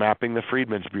example, mapping the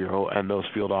Freedmen's Bureau and those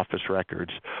field office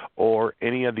records, or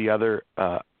any of the other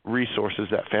resources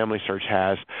that Family Search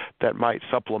has that might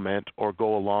supplement or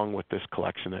go along with this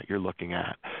collection that you're looking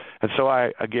at. And so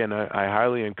I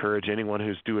highly encourage anyone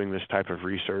who's doing this type of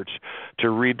research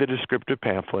to read the descriptive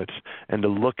pamphlets and to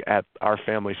look at our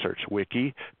Family Search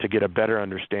wiki to get a better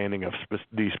understanding of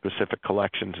these specific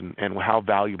collections and how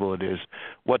valuable it is,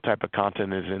 what type of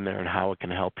content is in there, and how it can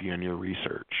help you in your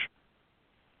research.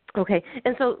 Okay,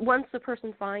 and so once the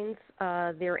person finds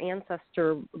their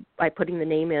ancestor by putting the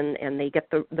name in and they get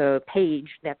the page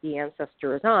that the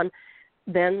ancestor is on,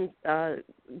 then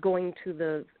going to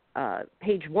the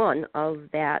page 1 of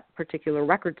that particular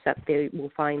record set, they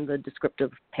will find the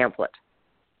descriptive pamphlet.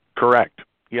 Correct.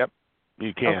 Yep.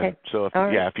 You can. Okay. So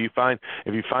if you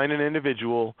find an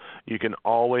individual, you can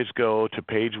always go to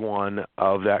page 1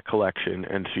 of that collection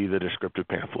and see the descriptive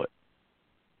pamphlet.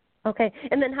 Okay,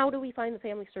 and then how do we find the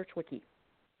Family Search Wiki?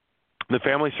 The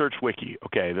Family Search Wiki.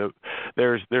 Okay,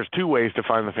 there's 2 ways to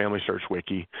find the Family Search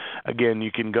Wiki. Again,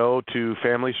 you can go to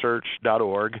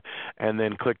familysearch.org and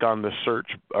then click on the search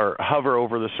or hover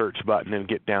over the search button and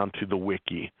get down to the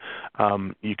wiki.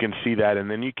 You can see that,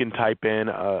 and then you can type in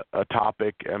a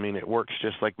topic. I mean, it works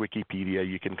just like Wikipedia.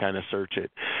 You can kind of search it,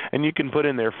 and you can put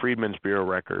in there Freedmen's Bureau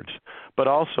records. But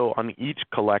also on each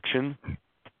collection,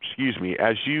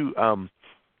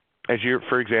 as you're,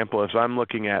 for example, if I'm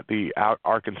looking at the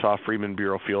Arkansas Freedmen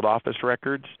Bureau Field Office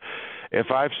records,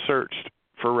 if I've searched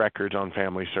for records on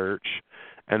Family Search,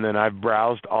 and then I've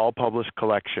browsed all published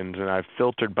collections, and I've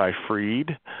filtered by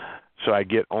freed, so I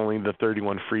get only the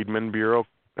 31 Freedmen Bureau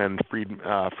and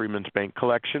Freedmen's Bank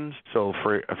collections. So,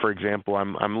 for example,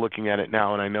 I'm looking at it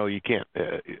now, and I know you can't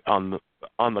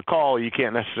on the call, you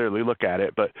can't necessarily look at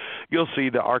it, but you'll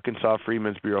see the Arkansas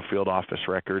Freedmen's Bureau Field Office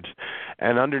records,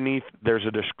 and underneath there's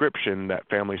a description that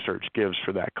Family Search gives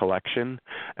for that collection,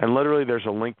 and literally there's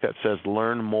a link that says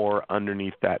Learn More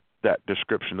underneath that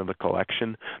description of the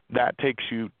collection. That takes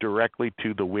you directly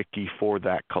to the wiki for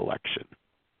that collection.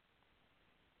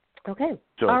 Okay.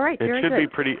 So all right. It very should good. be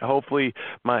pretty. Hopefully,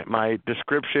 my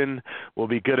description will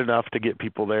be good enough to get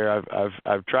people there.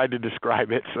 I've tried to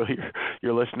describe it so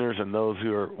your listeners and those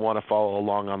who want to follow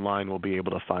along online will be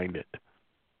able to find it.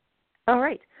 All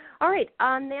right. All right.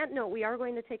 On that note, we are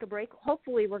going to take a break.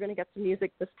 Hopefully, we're going to get some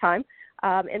music this time.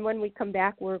 And when we come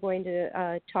back, we're going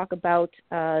to talk about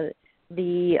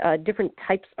the different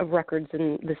types of records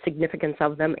and the significance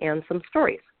of them and some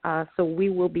stories. So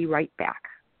we will be right back.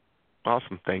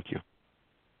 Awesome. Thank you.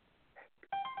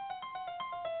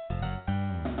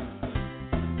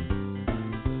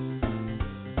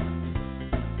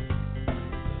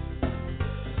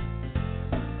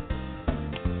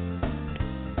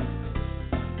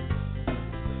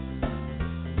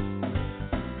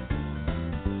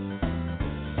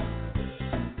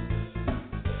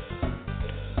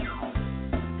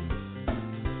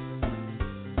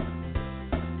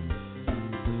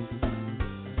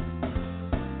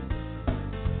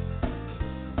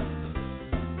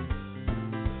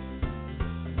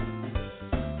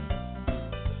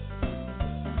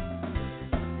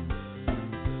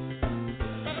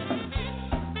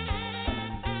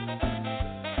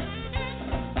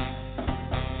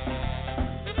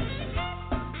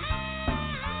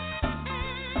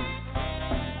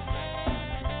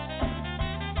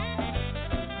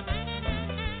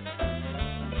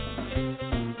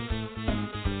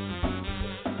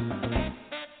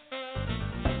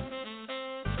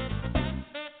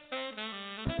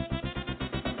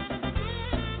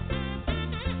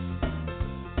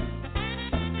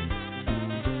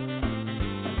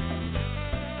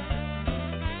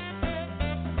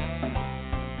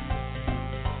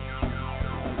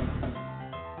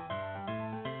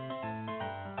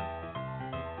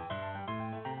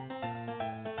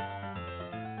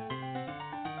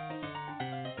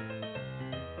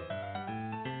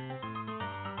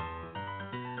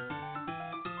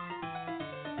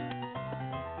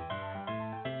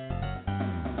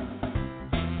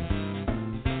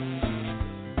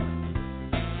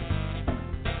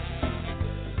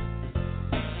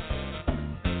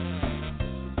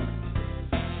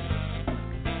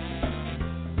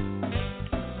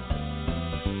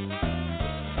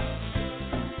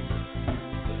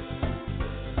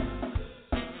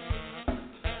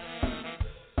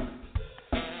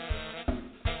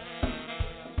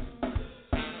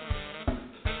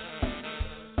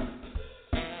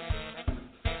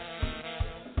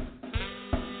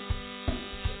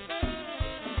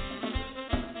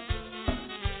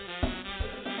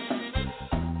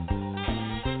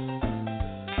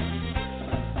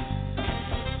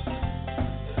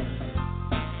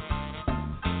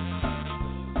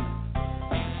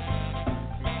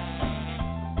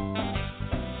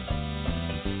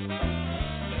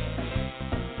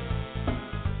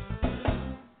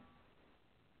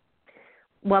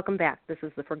 Welcome back. This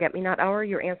is the Forget Me Not Hour.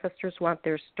 Your ancestors want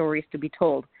their stories to be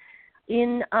told.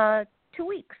 In 2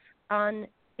 weeks, on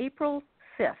April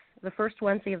 5th, the first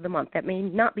Wednesday of the month, that may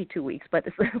not be 2 weeks, but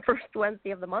it's the first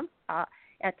Wednesday of the month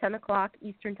at 10 o'clock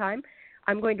Eastern Time,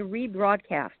 I'm going to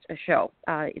rebroadcast a show.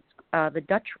 It's the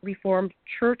Dutch Reformed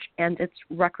Church and its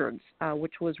Records,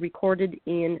 which was recorded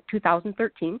in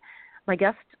 2013. My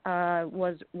guest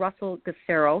was Russell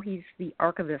Gassero. He's the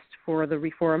archivist for the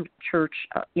Reformed Church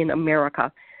in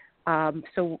America.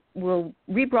 So we'll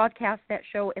rebroadcast that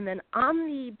show, and then on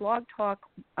the Blog Talk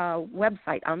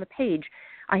website, on the page,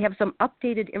 I have some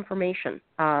updated information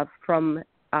from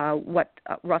what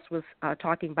Russ was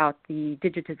talking about, the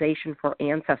digitization for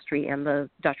Ancestry and the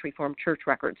Dutch Reformed Church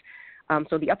records.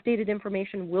 So the updated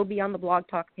information will be on the Blog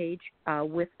Talk page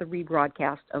with the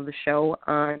rebroadcast of the show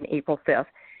on April 5th.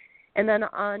 And then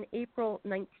on April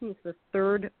 19th, the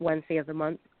third Wednesday of the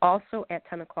month, also at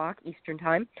 10 o'clock Eastern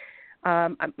Time,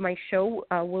 my show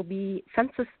will be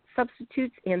Census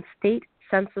Substitutes and State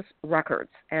Census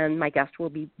Records, and my guest will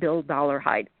be Bill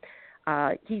Dollarhide.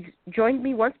 He's joined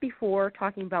me once before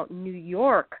talking about New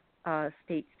York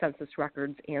state census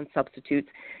records and substitutes.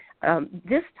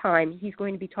 This time, he's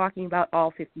going to be talking about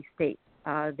all 50 states.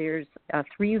 There's a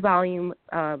 3-volume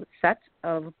set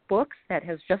of books that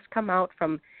has just come out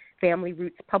from Family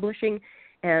Roots Publishing,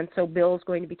 and so Bill's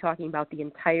going to be talking about the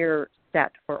entire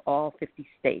set for all 50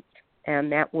 states,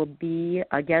 and that will be,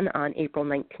 again, on April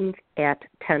 19th at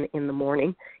 10 in the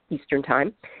morning Eastern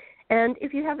Time. And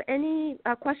if you have any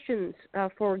questions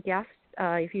for guests,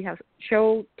 if you have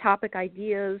show topic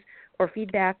ideas or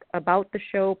feedback about the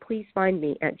show, please find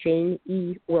me at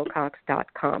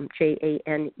janeewilcox.com,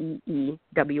 JaneeWilcox.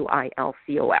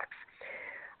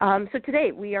 So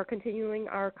today we are continuing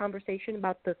our conversation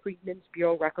about the Freedmen's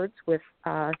Bureau records with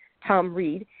Thom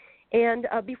Reed. And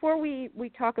before we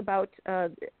talk about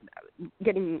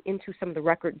getting into some of the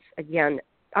records again,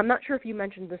 I'm not sure if you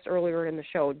mentioned this earlier in the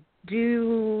show.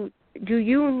 Do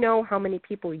you know how many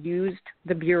people used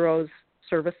the Bureau's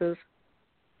services?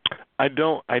 I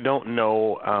don't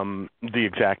know the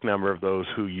exact number of those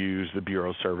who use the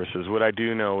Bureau services. What I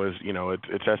do know is,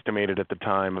 it's estimated at the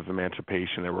time of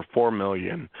emancipation there were 4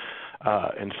 million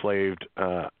enslaved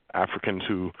Africans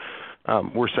who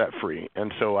were set free.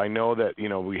 And so I know that,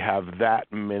 we have that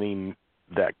many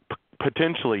that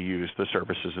potentially used the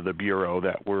services of the Bureau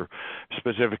that were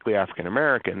specifically African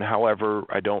American. However,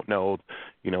 I don't know,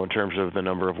 in terms of the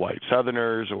number of white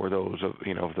Southerners or those of,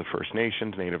 the First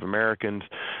Nations, Native Americans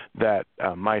that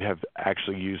might have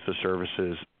actually used the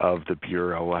services of the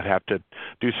Bureau. I'd have to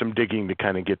do some digging to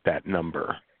kind of get that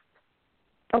number.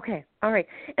 Okay, all right.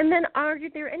 And then are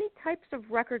there any types of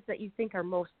records that you think are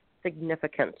most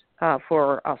significant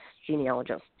for us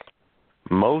genealogists?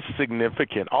 Most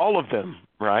significant, all of them,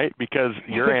 right? Because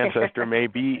your ancestor may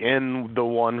be in the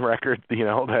one record,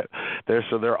 that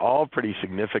so they're all pretty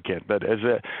significant. But as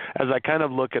I kind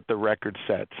of look at the record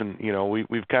sets, and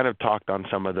we've kind of talked on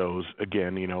some of those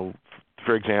again.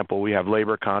 For example, we have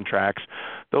labor contracts.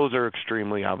 Those are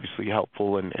extremely obviously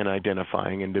helpful in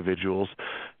identifying individuals.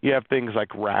 You have things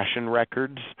like ration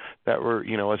records that were,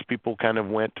 as people kind of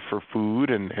went for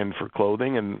food and for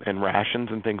clothing and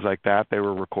rations and things like that, they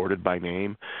were recorded by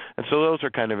name. And so those are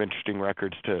kind of interesting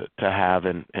records to have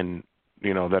and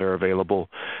that are available.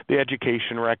 The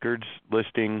education records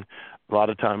listing a lot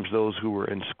of times those who were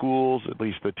in schools, at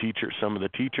least some of the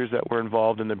teachers that were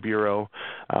involved in the Bureau.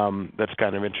 That's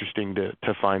kind of interesting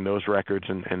to find those records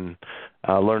and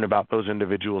learn about those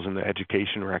individuals in the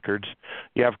education records.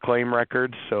 You have claim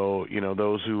records, so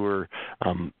those who were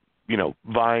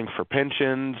vying for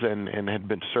pensions and had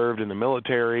been served in the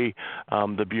military.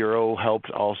 The Bureau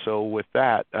helped also with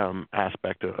that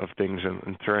aspect of things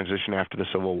in transition after the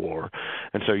Civil War.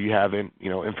 And so you have,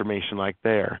 information like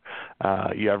there.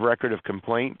 You have record of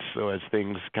complaints, so as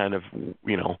things kind of,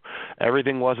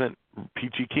 everything wasn't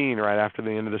peachy keen right after the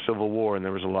end of the Civil War, and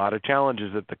there was a lot of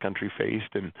challenges that the country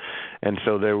faced, and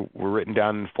so there were written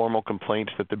down in formal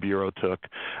complaints that the Bureau took,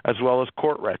 as well as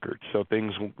court records, so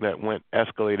things that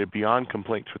escalated beyond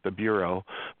complaints with the Bureau.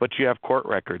 But you have court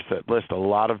records that list a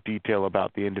lot of detail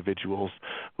about the individuals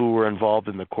who were involved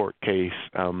in the court case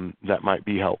that might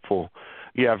be helpful.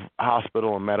 You have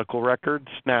hospital and medical records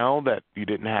now that you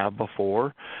didn't have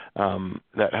before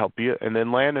that help you. And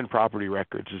then land and property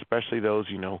records, especially those,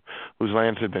 whose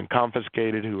lands had been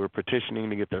confiscated, who are petitioning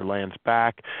to get their lands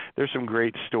back. There's some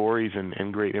great stories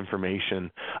and great information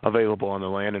available on the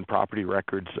land and property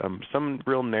records, some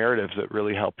real narratives that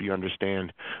really help you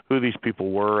understand who these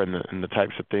people were and the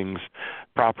types of things,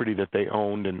 property that they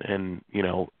owned and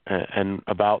and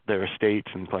about their estates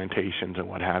and plantations and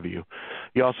what have you.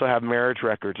 You also have marriage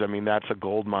records. I mean, that's a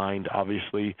gold mine,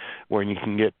 obviously, where you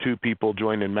can get two people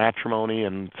joined in matrimony,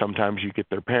 and sometimes you get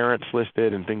their parents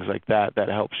listed and things like that. That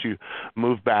helps you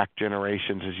move back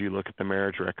generations as you look at the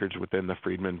marriage records within the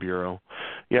Freedmen Bureau.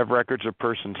 You have records of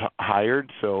persons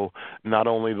hired, so not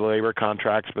only the labor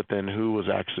contracts, but then who was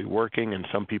actually working, and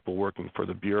some people working for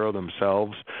the Bureau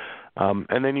themselves.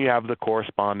 And then you have the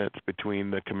correspondence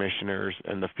between the commissioners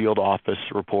and the field office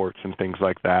reports and things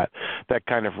like that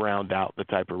kind of round out the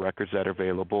type of records that are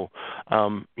available.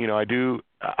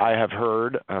 I have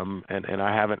heard, and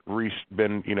I haven't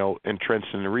been,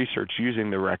 entrenched in the research using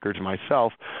the records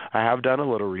myself. I have done a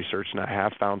little research, and I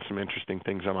have found some interesting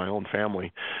things on my own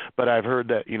family. But I've heard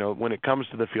that, when it comes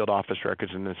to the field office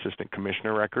records and the assistant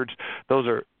commissioner records, those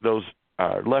are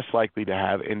less likely to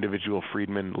have individual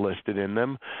freedmen listed in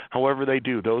them. However, they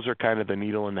do. Those are kind of the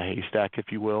needle in the haystack, if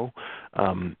you will.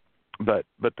 But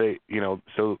they,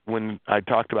 so when I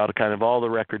talked about kind of all the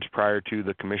records prior to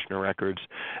the commissioner records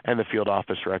and the field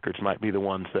office records might be the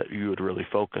ones that you would really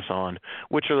focus on,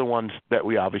 which are the ones that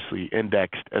we obviously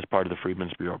indexed as part of the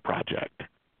Freedmen's Bureau project.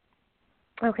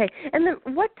 Okay, and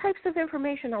then what types of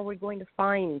information are we going to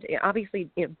find? Obviously,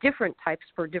 different types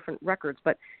for different records,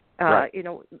 but right.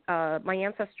 My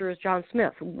ancestor is John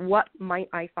Smith. What might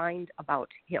I find about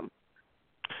him?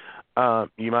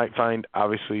 You might find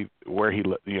obviously where he,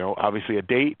 obviously a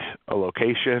date, a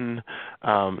location,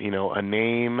 a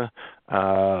name.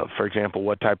 For example,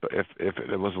 what type of, if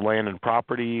it was land and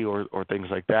property or things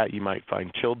like that, you might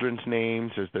find children's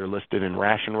names as they're listed in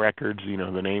ration records,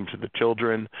 the names of the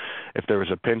children. If there was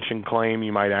a pension claim,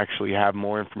 you might actually have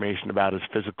more information about his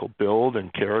physical build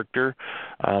and character,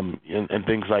 and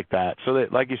things like that. So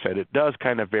that, like you said, it does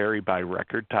kind of vary by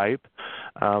record type,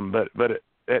 but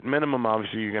at minimum,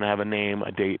 obviously, you're going to have a name,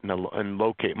 a date, and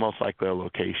locate, most likely a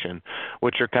location,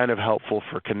 which are kind of helpful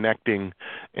for connecting.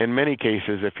 In many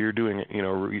cases, if you're doing,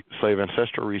 slave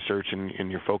ancestral research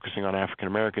and you're focusing on African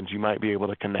Americans, you might be able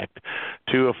to connect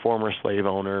to a former slave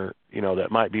owner,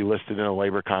 that might be listed in a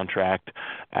labor contract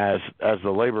as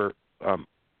the labor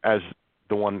as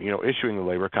the one issuing the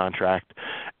labor contract,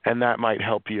 and that might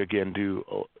help you again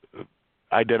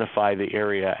identify the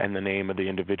area and the name of the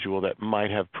individual that might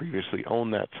have previously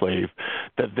owned that slave,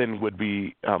 that then would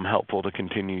be helpful to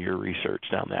continue your research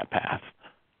down that path.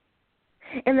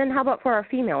 And then how about for our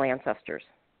female ancestors?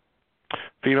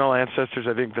 Female ancestors,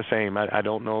 I think the same. I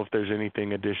don't know if there's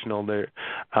anything additional there.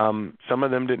 Some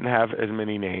of them didn't have as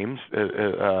many names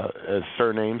as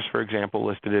surnames, for example,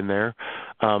 listed in there.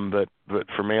 But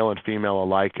for male and female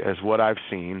alike, as what I've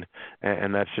seen,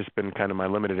 and that's just been kind of my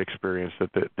limited experience,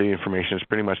 that the information is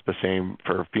pretty much the same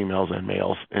for females and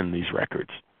males in these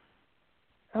records.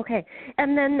 Okay.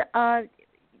 And then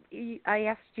I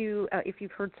asked you if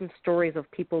you've heard some stories of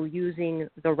people using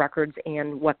the records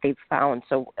and what they've found.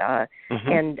 So,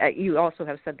 and you also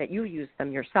have said that you used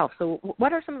them yourself. So,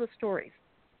 what are some of the stories?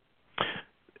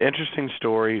 Interesting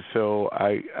story. So,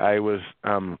 I was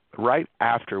right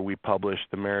after we published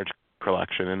the marriage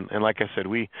collection, and like I said,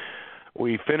 we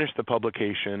finished the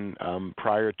publication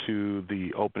prior to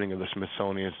the opening of the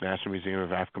Smithsonian's National Museum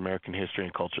of African American History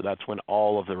and Culture. That's when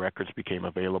all of the records became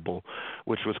available,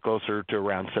 which was closer to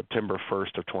around September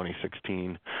 1st of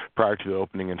 2016, prior to the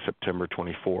opening in September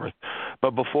 24th.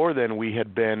 But before then, we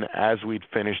had been, as we'd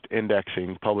finished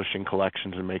indexing, publishing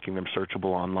collections, and making them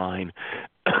searchable online,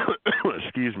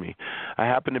 excuse me, I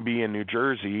happened to be in New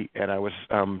Jersey, and I was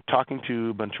talking to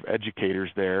a bunch of educators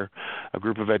there, a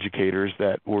group of educators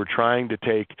that were trying to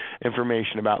take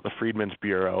information about the Freedmen's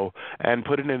Bureau and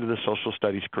put it into the social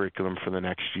studies curriculum for the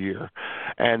next year.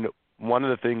 And one of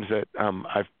the things that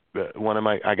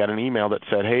I got an email that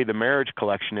said, hey, the marriage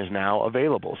collection is now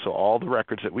available. So all the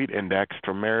records that we'd indexed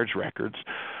from marriage records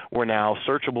were now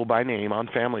searchable by name on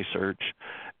Family Search.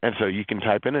 And so you can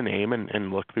type in a name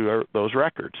and look through those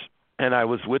records. And I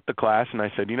was with the class, and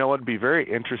I said, it'd be very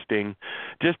interesting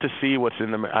just to see what's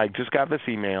in them. I just got this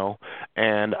email,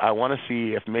 and I want to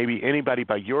see if maybe anybody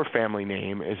by your family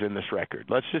name is in this record.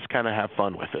 Let's just kind of have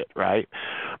fun with it, right?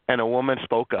 And a woman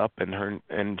spoke up,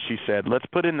 and she said, let's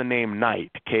put in the name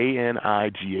Knight,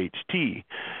 Knight.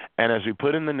 And as we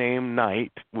put in the name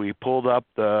Knight, we pulled up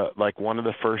one of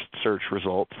the first search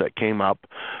results that came up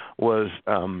was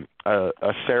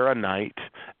a Sarah Knight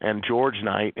and George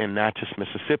Knight in Natchez,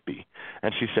 Mississippi.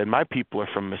 And she said, my people are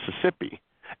from Mississippi.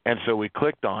 And so we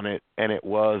clicked on it, and it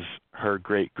was her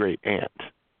great-great-aunt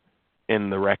in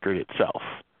the record itself.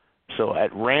 So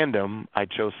at random, I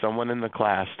chose someone in the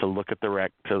class to look at the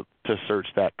to search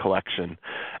that collection,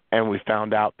 and we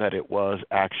found out that it was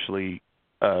actually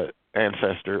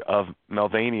ancestor of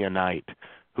Melvania Knight,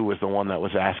 who was the one that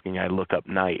was asking I look up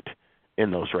night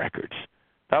in those records.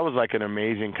 That was like an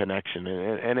amazing connection,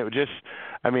 and it just,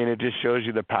 it just shows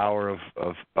you the power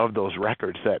of those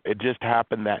records, that it just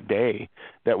happened that day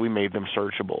that we made them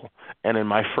searchable. And in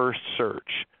my first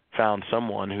search, found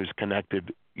someone who's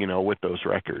connected, with those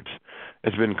records.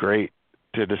 It's been great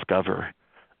to discover.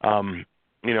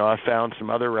 I found some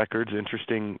other records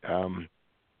interesting.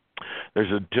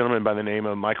 There's a gentleman by the name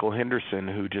of Michael Henderson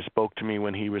who just spoke to me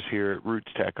when he was here at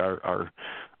Roots Tech, our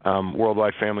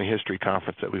Worldwide Family History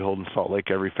Conference that we hold in Salt Lake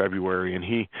every February. And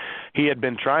he had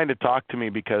been trying to talk to me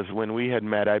because when we had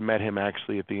met, I met him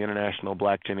actually at the International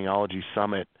Black Genealogy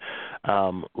Summit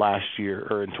last year,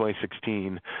 or in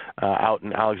 2016, out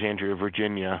in Alexandria,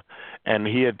 Virginia. And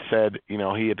he had said,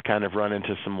 he had kind of run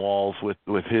into some walls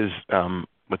with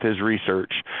his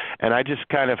research. And I just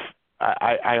kind of,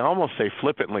 I almost say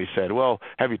flippantly said, well,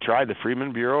 have you tried the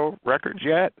Freedmen Bureau records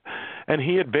yet? And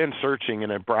he had been searching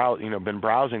and been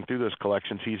browsing through those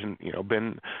collections. He's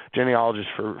been genealogist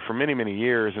for many, many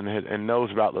years and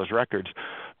knows about those records.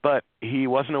 But he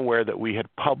wasn't aware that we had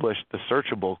published the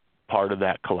searchable part of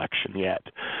that collection yet.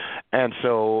 And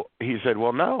so he said,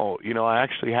 well, no, I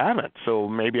actually haven't. So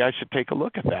maybe I should take a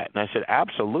look at that. And I said,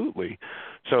 absolutely.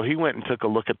 So he went and took a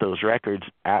look at those records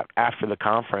after the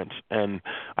conference, and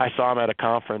I saw him at a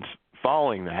conference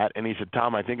following that, and he said,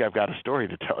 Thom, I think I've got a story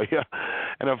to tell you.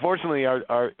 And unfortunately,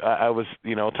 I was,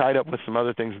 tied up with some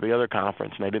other things at the other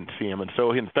conference, and I didn't see him. And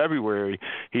so in February,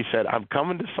 he said, I'm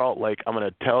coming to Salt Lake. I'm going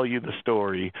to tell you the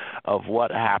story of what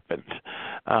happened.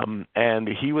 And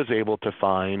he was able to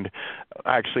find,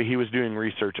 actually, he was doing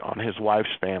research on his wife's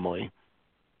family.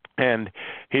 And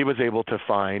he was able to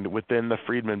find within the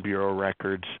Freedmen Bureau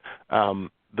records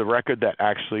the record that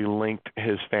actually linked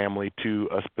his family to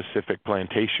a specific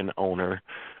plantation owner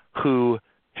who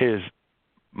his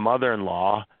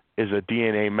mother-in-law is a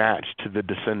DNA match to the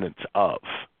descendants of.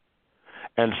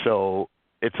 And so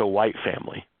it's a white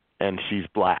family, and she's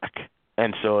black.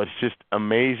 And so it's just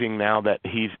amazing now that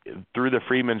he's, through the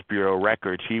Freedmen's Bureau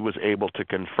records, he was able to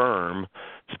confirm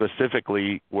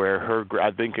specifically where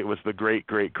I think it was the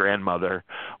great-great-grandmother,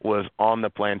 was on the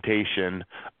plantation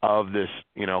of this,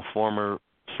 former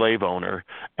slave owner,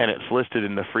 and it's listed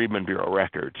in the Freedmen Bureau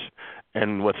records.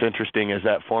 And what's interesting is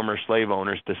that former slave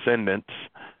owner's descendants,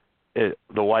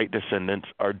 the white descendants,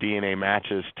 are DNA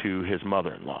matches to his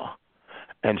mother-in-law.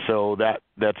 And so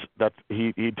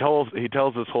he tells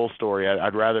this whole story.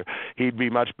 I'd rather, he'd be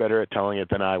much better at telling it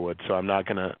than I would. So I'm not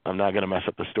gonna mess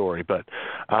up the story. But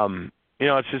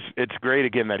it's great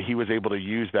again that he was able to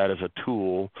use that as a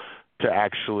tool to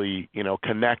actually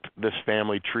connect this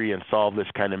family tree and solve this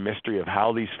kind of mystery of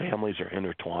how these families are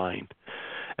intertwined.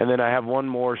 And then I have one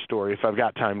more story, if I've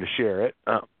got time to share it,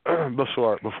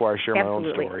 before I share my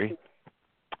own story.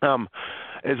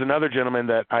 Is another gentleman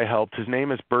that I helped. His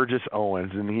name is Burgess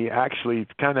Owens, and he's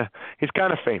kind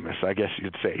of famous, I guess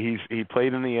you could say. He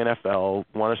played in the NFL,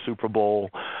 won a Super Bowl,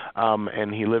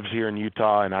 and he lives here in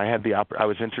Utah. And I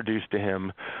was introduced to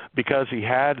him because he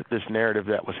had this narrative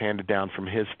that was handed down from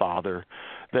his father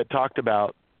that talked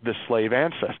about the slave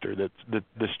ancestor. That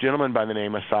this gentleman by the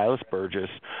name of Silas Burgess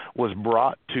was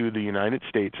brought to the United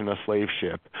States in a slave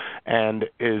ship, and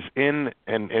is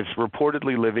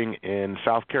reportedly living in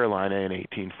South Carolina in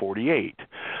 1848.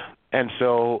 And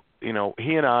so,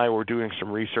 he and I were doing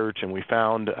some research, and we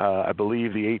found, I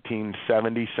believe, the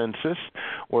 1870 census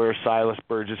where Silas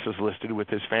Burgess is listed with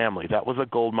his family. That was a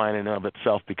gold mine in and of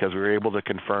itself because we were able to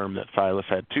confirm that Silas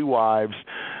had two wives.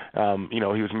 He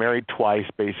was married twice,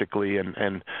 basically,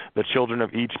 and the children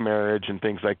of each marriage and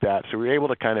things like that. So we were able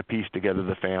to kind of piece together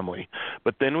the family.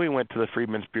 But then we went to the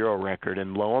Freedmen's Bureau record,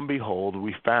 and lo and behold,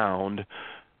 we found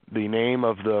the name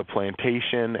of the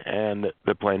plantation and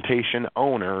the plantation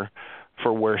owner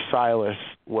for where Silas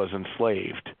was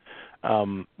enslaved,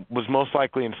 was most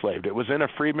likely enslaved. It was in a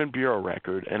Freedmen Bureau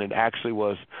record, and it actually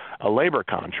was a labor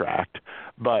contract,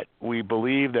 but we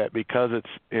believe that because it's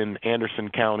in Anderson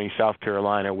County, South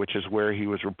Carolina, which is where he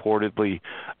was reportedly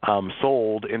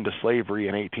sold into slavery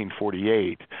in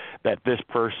 1848, that this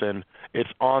person, it's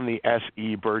on the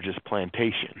S.E. Burgess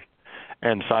plantation.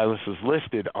 And Silas is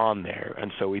listed on there,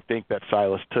 and so we think that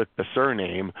Silas took the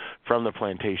surname from the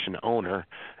plantation owner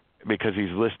because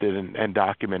he's listed and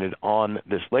documented on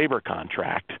this labor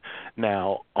contract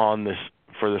now on this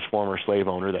for this former slave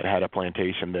owner that had a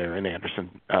plantation there in Anderson,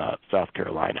 South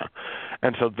Carolina.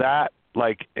 And so that,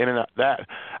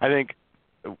 I think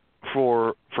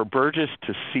for Burgess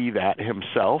to see that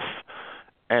himself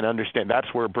and understand,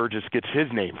 that's where Burgess gets his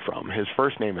name from. His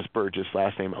first name is Burgess,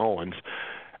 last name Owens.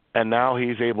 And now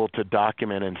he's able to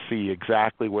document and see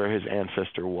exactly where his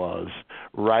ancestor was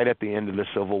right at the end of the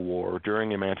Civil War,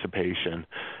 during emancipation.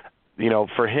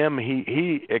 For him,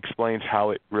 he explains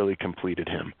how it really completed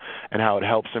him and how it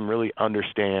helps him really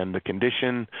understand the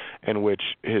condition in which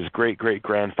his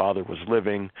great-great-grandfather was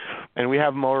living. And we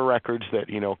have more records that,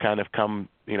 kind of come,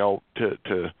 to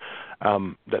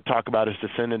that talk about his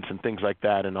descendants and things like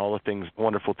that, and all the things,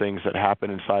 wonderful things that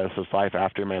happened in Silas's life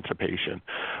after emancipation.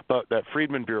 But that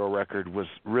Freedmen Bureau record was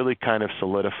really kind of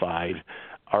solidified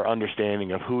our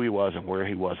understanding of who he was and where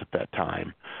he was at that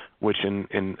time, which in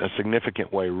a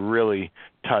significant way really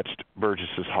touched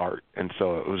Burgess's heart. And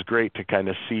so it was great to kind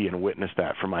of see and witness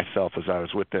that for myself as I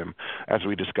was with him as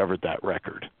we discovered that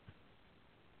record.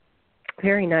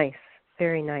 Very nice.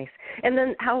 Very nice. And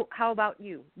then how about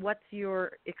you? What's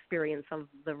your experience of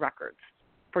the records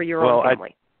for your own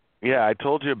family? I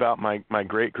told you about my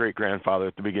great-great-grandfather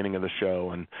at the beginning of the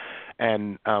show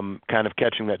and kind of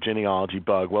catching that genealogy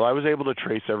bug. Well, I was able to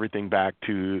trace everything back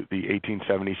to the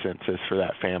 1870 census for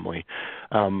that family.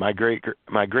 My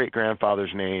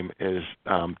great-grandfather's name is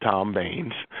Thom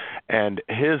Baines, and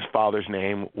his father's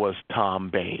name was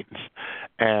Thom Baines.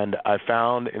 And I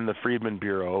found in the Freedmen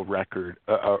Bureau record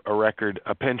a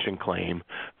pension claim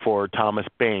for Thomas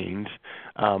Baines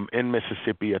in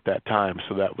Mississippi at that time.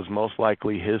 So that was most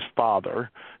likely his father,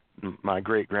 my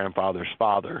great-grandfather's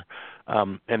father.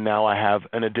 And now I have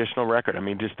an additional record. I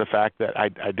mean, just the fact that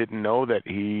I didn't know that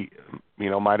he,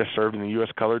 might have served in the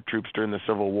U.S. Colored Troops during the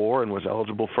Civil War and was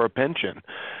eligible for a pension.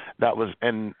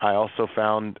 And I also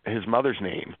found his mother's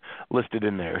name listed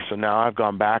in there. So now I've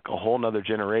gone back a whole nother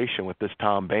generation with this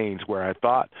Thom Baines, where I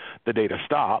thought the data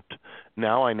stopped.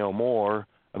 Now I know more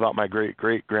about my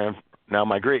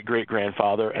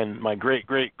great-great-grandfather and my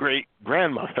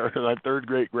great-great-great-grandmother, my third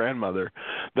great-grandmother,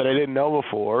 that I didn't know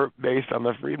before based on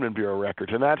the Freedmen Bureau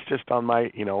records. And that's just on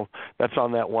my, that's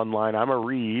on that one line. I'm a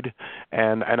read,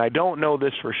 and I don't know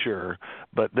this for sure,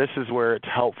 but this is where it's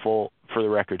helpful for the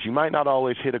records. You might not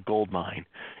always hit a gold mine,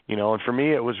 and for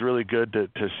me it was really good to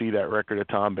see that record of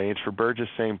Thom Baines. For Burgess,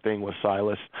 same thing with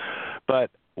Silas. But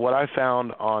what I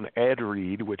found on Ed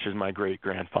Reed, which is my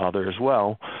great-grandfather as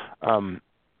well,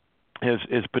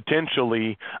 is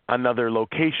potentially another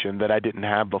location that I didn't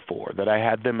have before, that I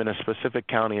had them in a specific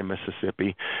county in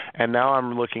Mississippi, and now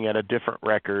I'm looking at a different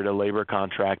record, a labor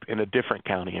contract in a different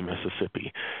county in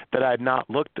Mississippi that I had not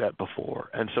looked at before.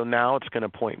 And so now it's going to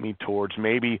point me towards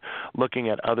maybe looking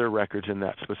at other records in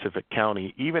that specific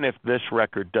county, even if this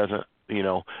record doesn't,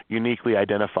 uniquely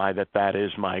identify that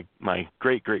is my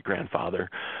great-great-grandfather.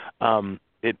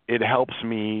 It helps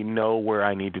me know where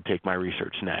I need to take my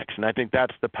research next. And I think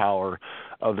that's the power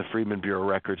of the Freedmen Bureau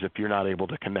records. If you're not able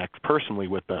to connect personally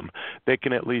with them, they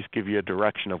can at least give you a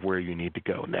direction of where you need to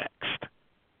go next.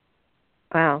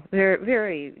 Wow, very,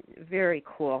 very, very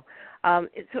cool. So,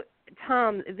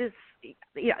 Thom,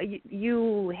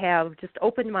 you have just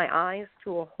opened my eyes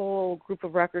to a whole group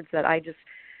of records that I just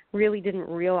really didn't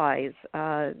realize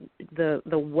the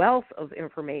wealth of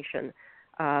information.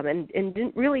 And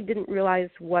didn't realize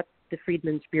what the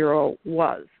Freedmen's Bureau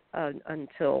was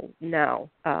until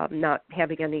now, not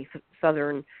having any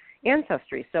Southern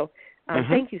ancestry. So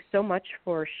thank you so much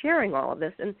for sharing all of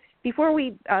this. And before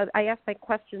I ask my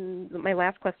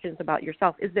last questions about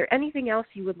yourself, is there anything else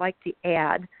you would like to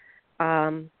add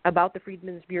about the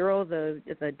Freedmen's Bureau, the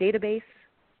database?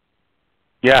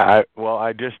 Yeah,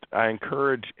 I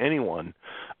encourage anyone.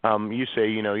 You say,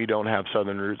 you don't have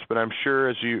Southern roots, but I'm sure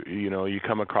as you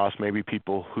come across maybe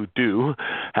people who do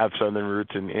have Southern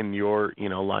roots in your,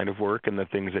 line of work and the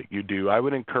things that you do, I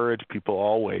would encourage people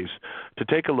always to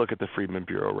take a look at the Freedmen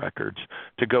Bureau records,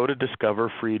 to go to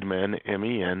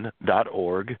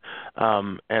discoverfreedmen.org,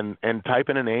 and type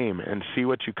in a name and see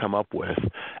what you come up with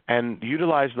and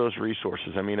utilize those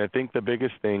resources. I mean, I think the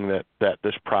biggest thing that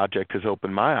this project has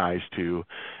opened my eyes to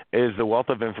is the wealth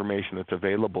of information that's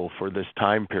available for this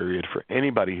time period for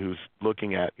anybody who's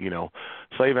looking at,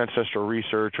 slave ancestral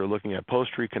research or looking at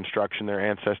post-Reconstruction, their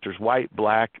ancestors, white,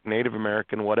 black, Native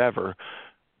American, whatever.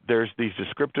 There's these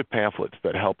descriptive pamphlets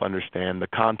that help understand the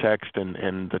context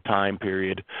and the time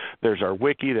period. There's our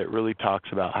wiki that really talks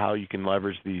about how you can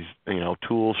leverage these,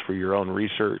 tools for your own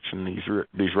research and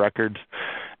these records.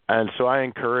 And so I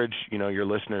encourage, your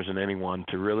listeners and anyone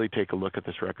to really take a look at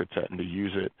this record set and to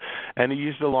use it. And to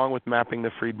use it along with mapping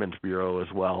the Freedmen's Bureau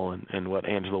as well and what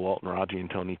Angela Walton, Raji, and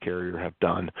Tony Carrier have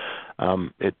done.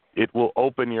 It will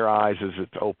open your eyes as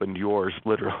it's opened yours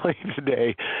literally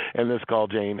today in this call,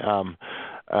 Jane,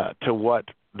 to what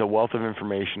the wealth of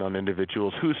information on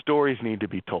individuals whose stories need to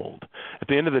be told. At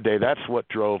the end of the day, that's what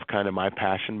drove kind of my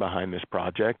passion behind this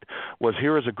project, was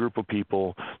here is a group of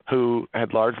people who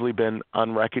had largely been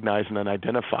unrecognized and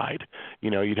unidentified.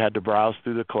 You'd had to browse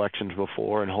through the collections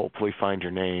before and hopefully find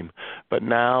your name. But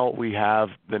now we have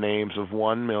the names of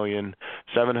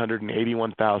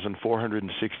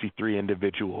 1,781,463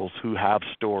 individuals who have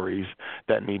stories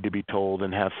that need to be told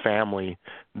and have family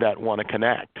that want to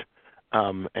connect.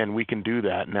 And we can do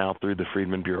that now through the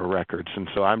Freedmen Bureau records. And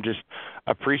so I'm just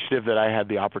appreciative that I had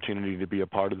the opportunity to be a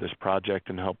part of this project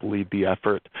and help lead the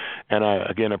effort. And I,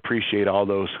 again, appreciate all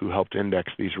those who helped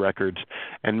index these records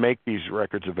and make these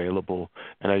records available.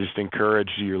 And I just encourage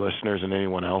your listeners and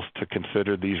anyone else to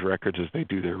consider these records as they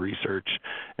do their research.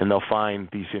 And they'll find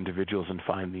these individuals and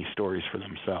find these stories for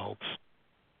themselves.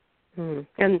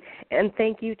 And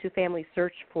thank you to Family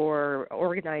Search for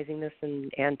organizing this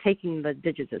and taking the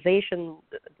digitization,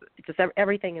 just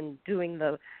everything, and doing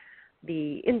the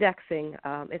indexing.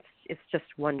 It's just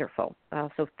wonderful.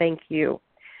 So thank you.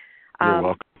 You're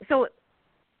welcome. So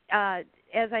as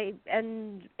I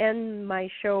end my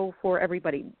show for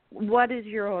everybody, what is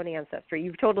your own ancestry?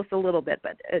 You've told us a little bit,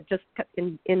 but just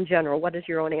in general, what is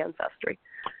your own ancestry?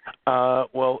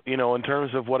 Well, in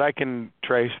terms of what I can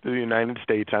trace through the United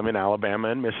States, I'm in Alabama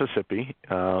and Mississippi,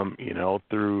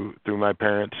 through my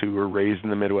parents who were raised in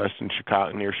the Midwest in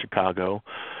Chicago, near Chicago.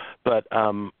 But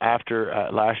after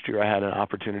last year, I had an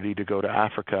opportunity to go to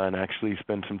Africa and actually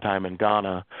spend some time in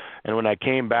Ghana. And when I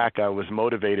came back, I was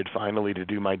motivated finally to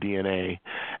do my DNA.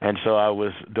 And so I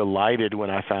was delighted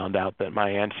when I found out that my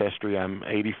ancestry, I'm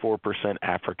 84%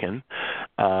 African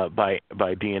by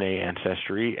DNA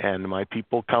ancestry, and my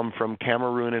people come from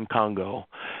Cameroon and Congo.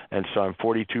 And so I'm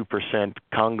 42%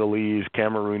 Congolese,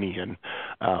 Cameroonian.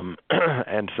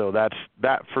 And so that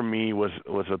for me was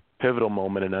a pivotal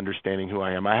moment in understanding who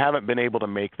I am. I haven't been able to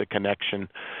make the connection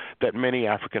that many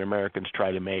African Americans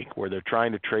try to make, where they're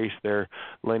trying to trace their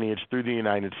lineage through the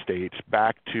United States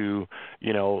back to,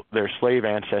 their slave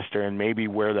ancestor and maybe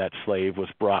where that slave was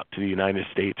brought to the United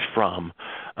States from,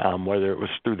 whether it was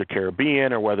through the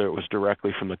Caribbean or whether it was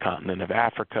directly from the continent of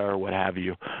Africa or what have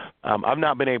you. I've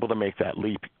not been able to make that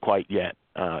leap quite yet.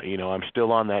 I'm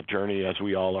still on that journey, as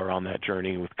we all are on that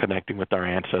journey with connecting with our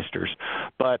ancestors.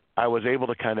 But I was able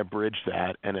to kind of bridge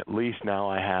that, and at least now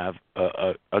I have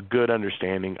a good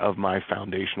understanding of my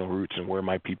foundational roots and where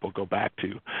my people go back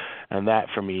to. And that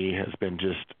for me has been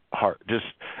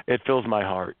it fills my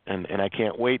heart. And I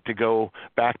can't wait to go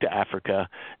back to Africa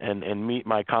and meet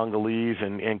my Congolese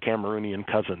and Cameroonian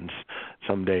cousins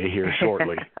someday here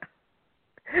shortly.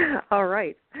 All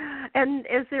right. And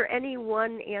is there any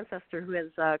one ancestor who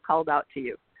has called out to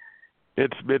you?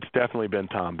 It's definitely been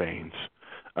Thom Baines.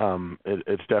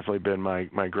 It's definitely been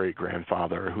my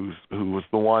great-grandfather who was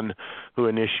the one who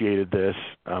initiated this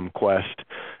quest.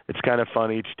 It's kind of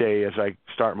fun each day as I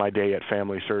start my day at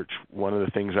Family Search. One of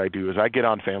the things I do is I get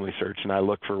on Family Search and I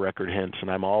look for record hints, and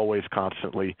I'm always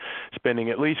constantly spending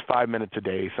at least 5 minutes a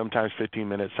day, sometimes 15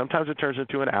 minutes. Sometimes it turns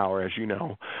into an hour, as you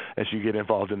know, as you get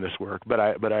involved in this work. But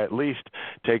I at least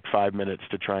take 5 minutes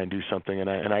to try and do something, and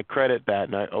I credit that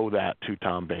and I owe that to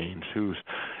Thom Baines, who's,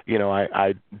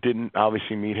 I didn't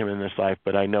obviously meet him in this life,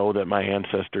 but I know that my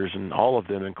ancestors and all of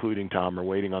them, including Thom, are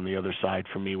waiting on the other side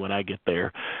for me when I get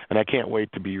there. And I can't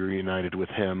wait to be reunited with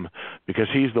him, because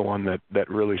he's the one that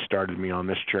really started me on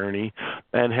this journey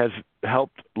and has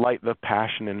helped light the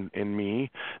passion in me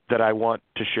that I want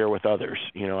to share with others.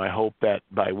 I hope that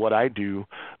by what I do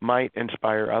might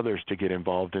inspire others to get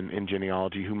involved in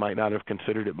genealogy who might not have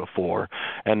considered it before.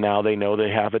 And now they know they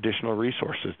have additional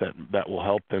resources that will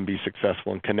help them be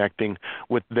successful in connecting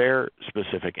with their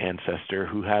specific ancestor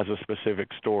who has a specific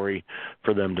story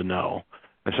for them to know.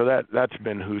 And so that's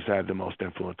been who's had the most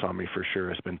influence on me for sure,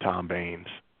 has been Thom Baines.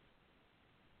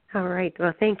 All right.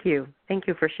 Well, thank you. Thank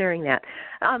you for sharing that.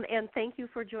 And thank you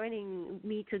for joining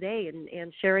me today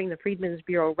and sharing the Freedmen's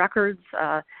Bureau records.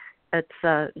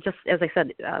 It's just, as I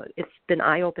said, it's been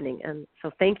eye-opening. And so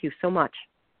thank you so much.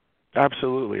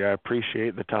 Absolutely. I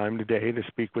appreciate the time today to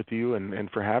speak with you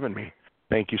and for having me.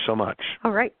 Thank you so much.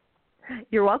 All right.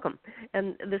 You're welcome.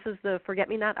 And this is the Forget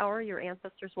Me Not Hour. Your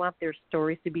ancestors want their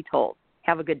stories to be told.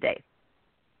 Have a good day.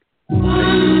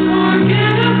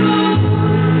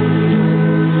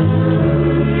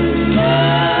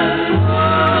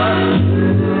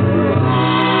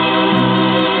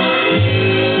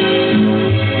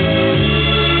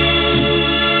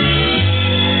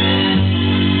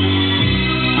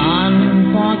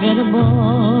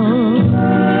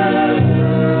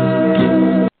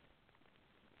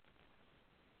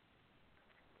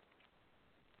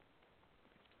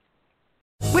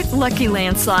 With Lucky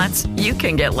Land Slots, you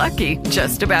can get lucky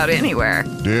just about anywhere.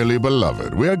 Dearly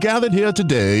beloved, we are gathered here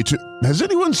today to... Has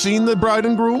anyone seen the bride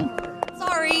and groom?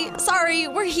 Sorry,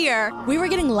 we're here. We were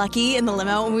getting lucky in the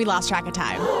limo and we lost track of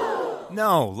time.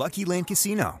 No, Lucky Land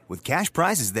Casino, with cash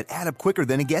prizes that add up quicker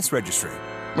than a guest registry.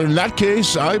 In that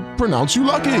case, I pronounce you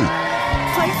lucky.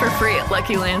 Play for free at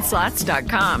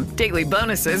LuckyLandSlots.com. Daily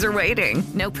bonuses are waiting.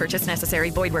 No purchase necessary.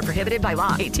 Void where prohibited by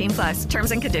law. 18+.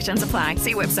 Terms and conditions apply.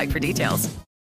 See website for details.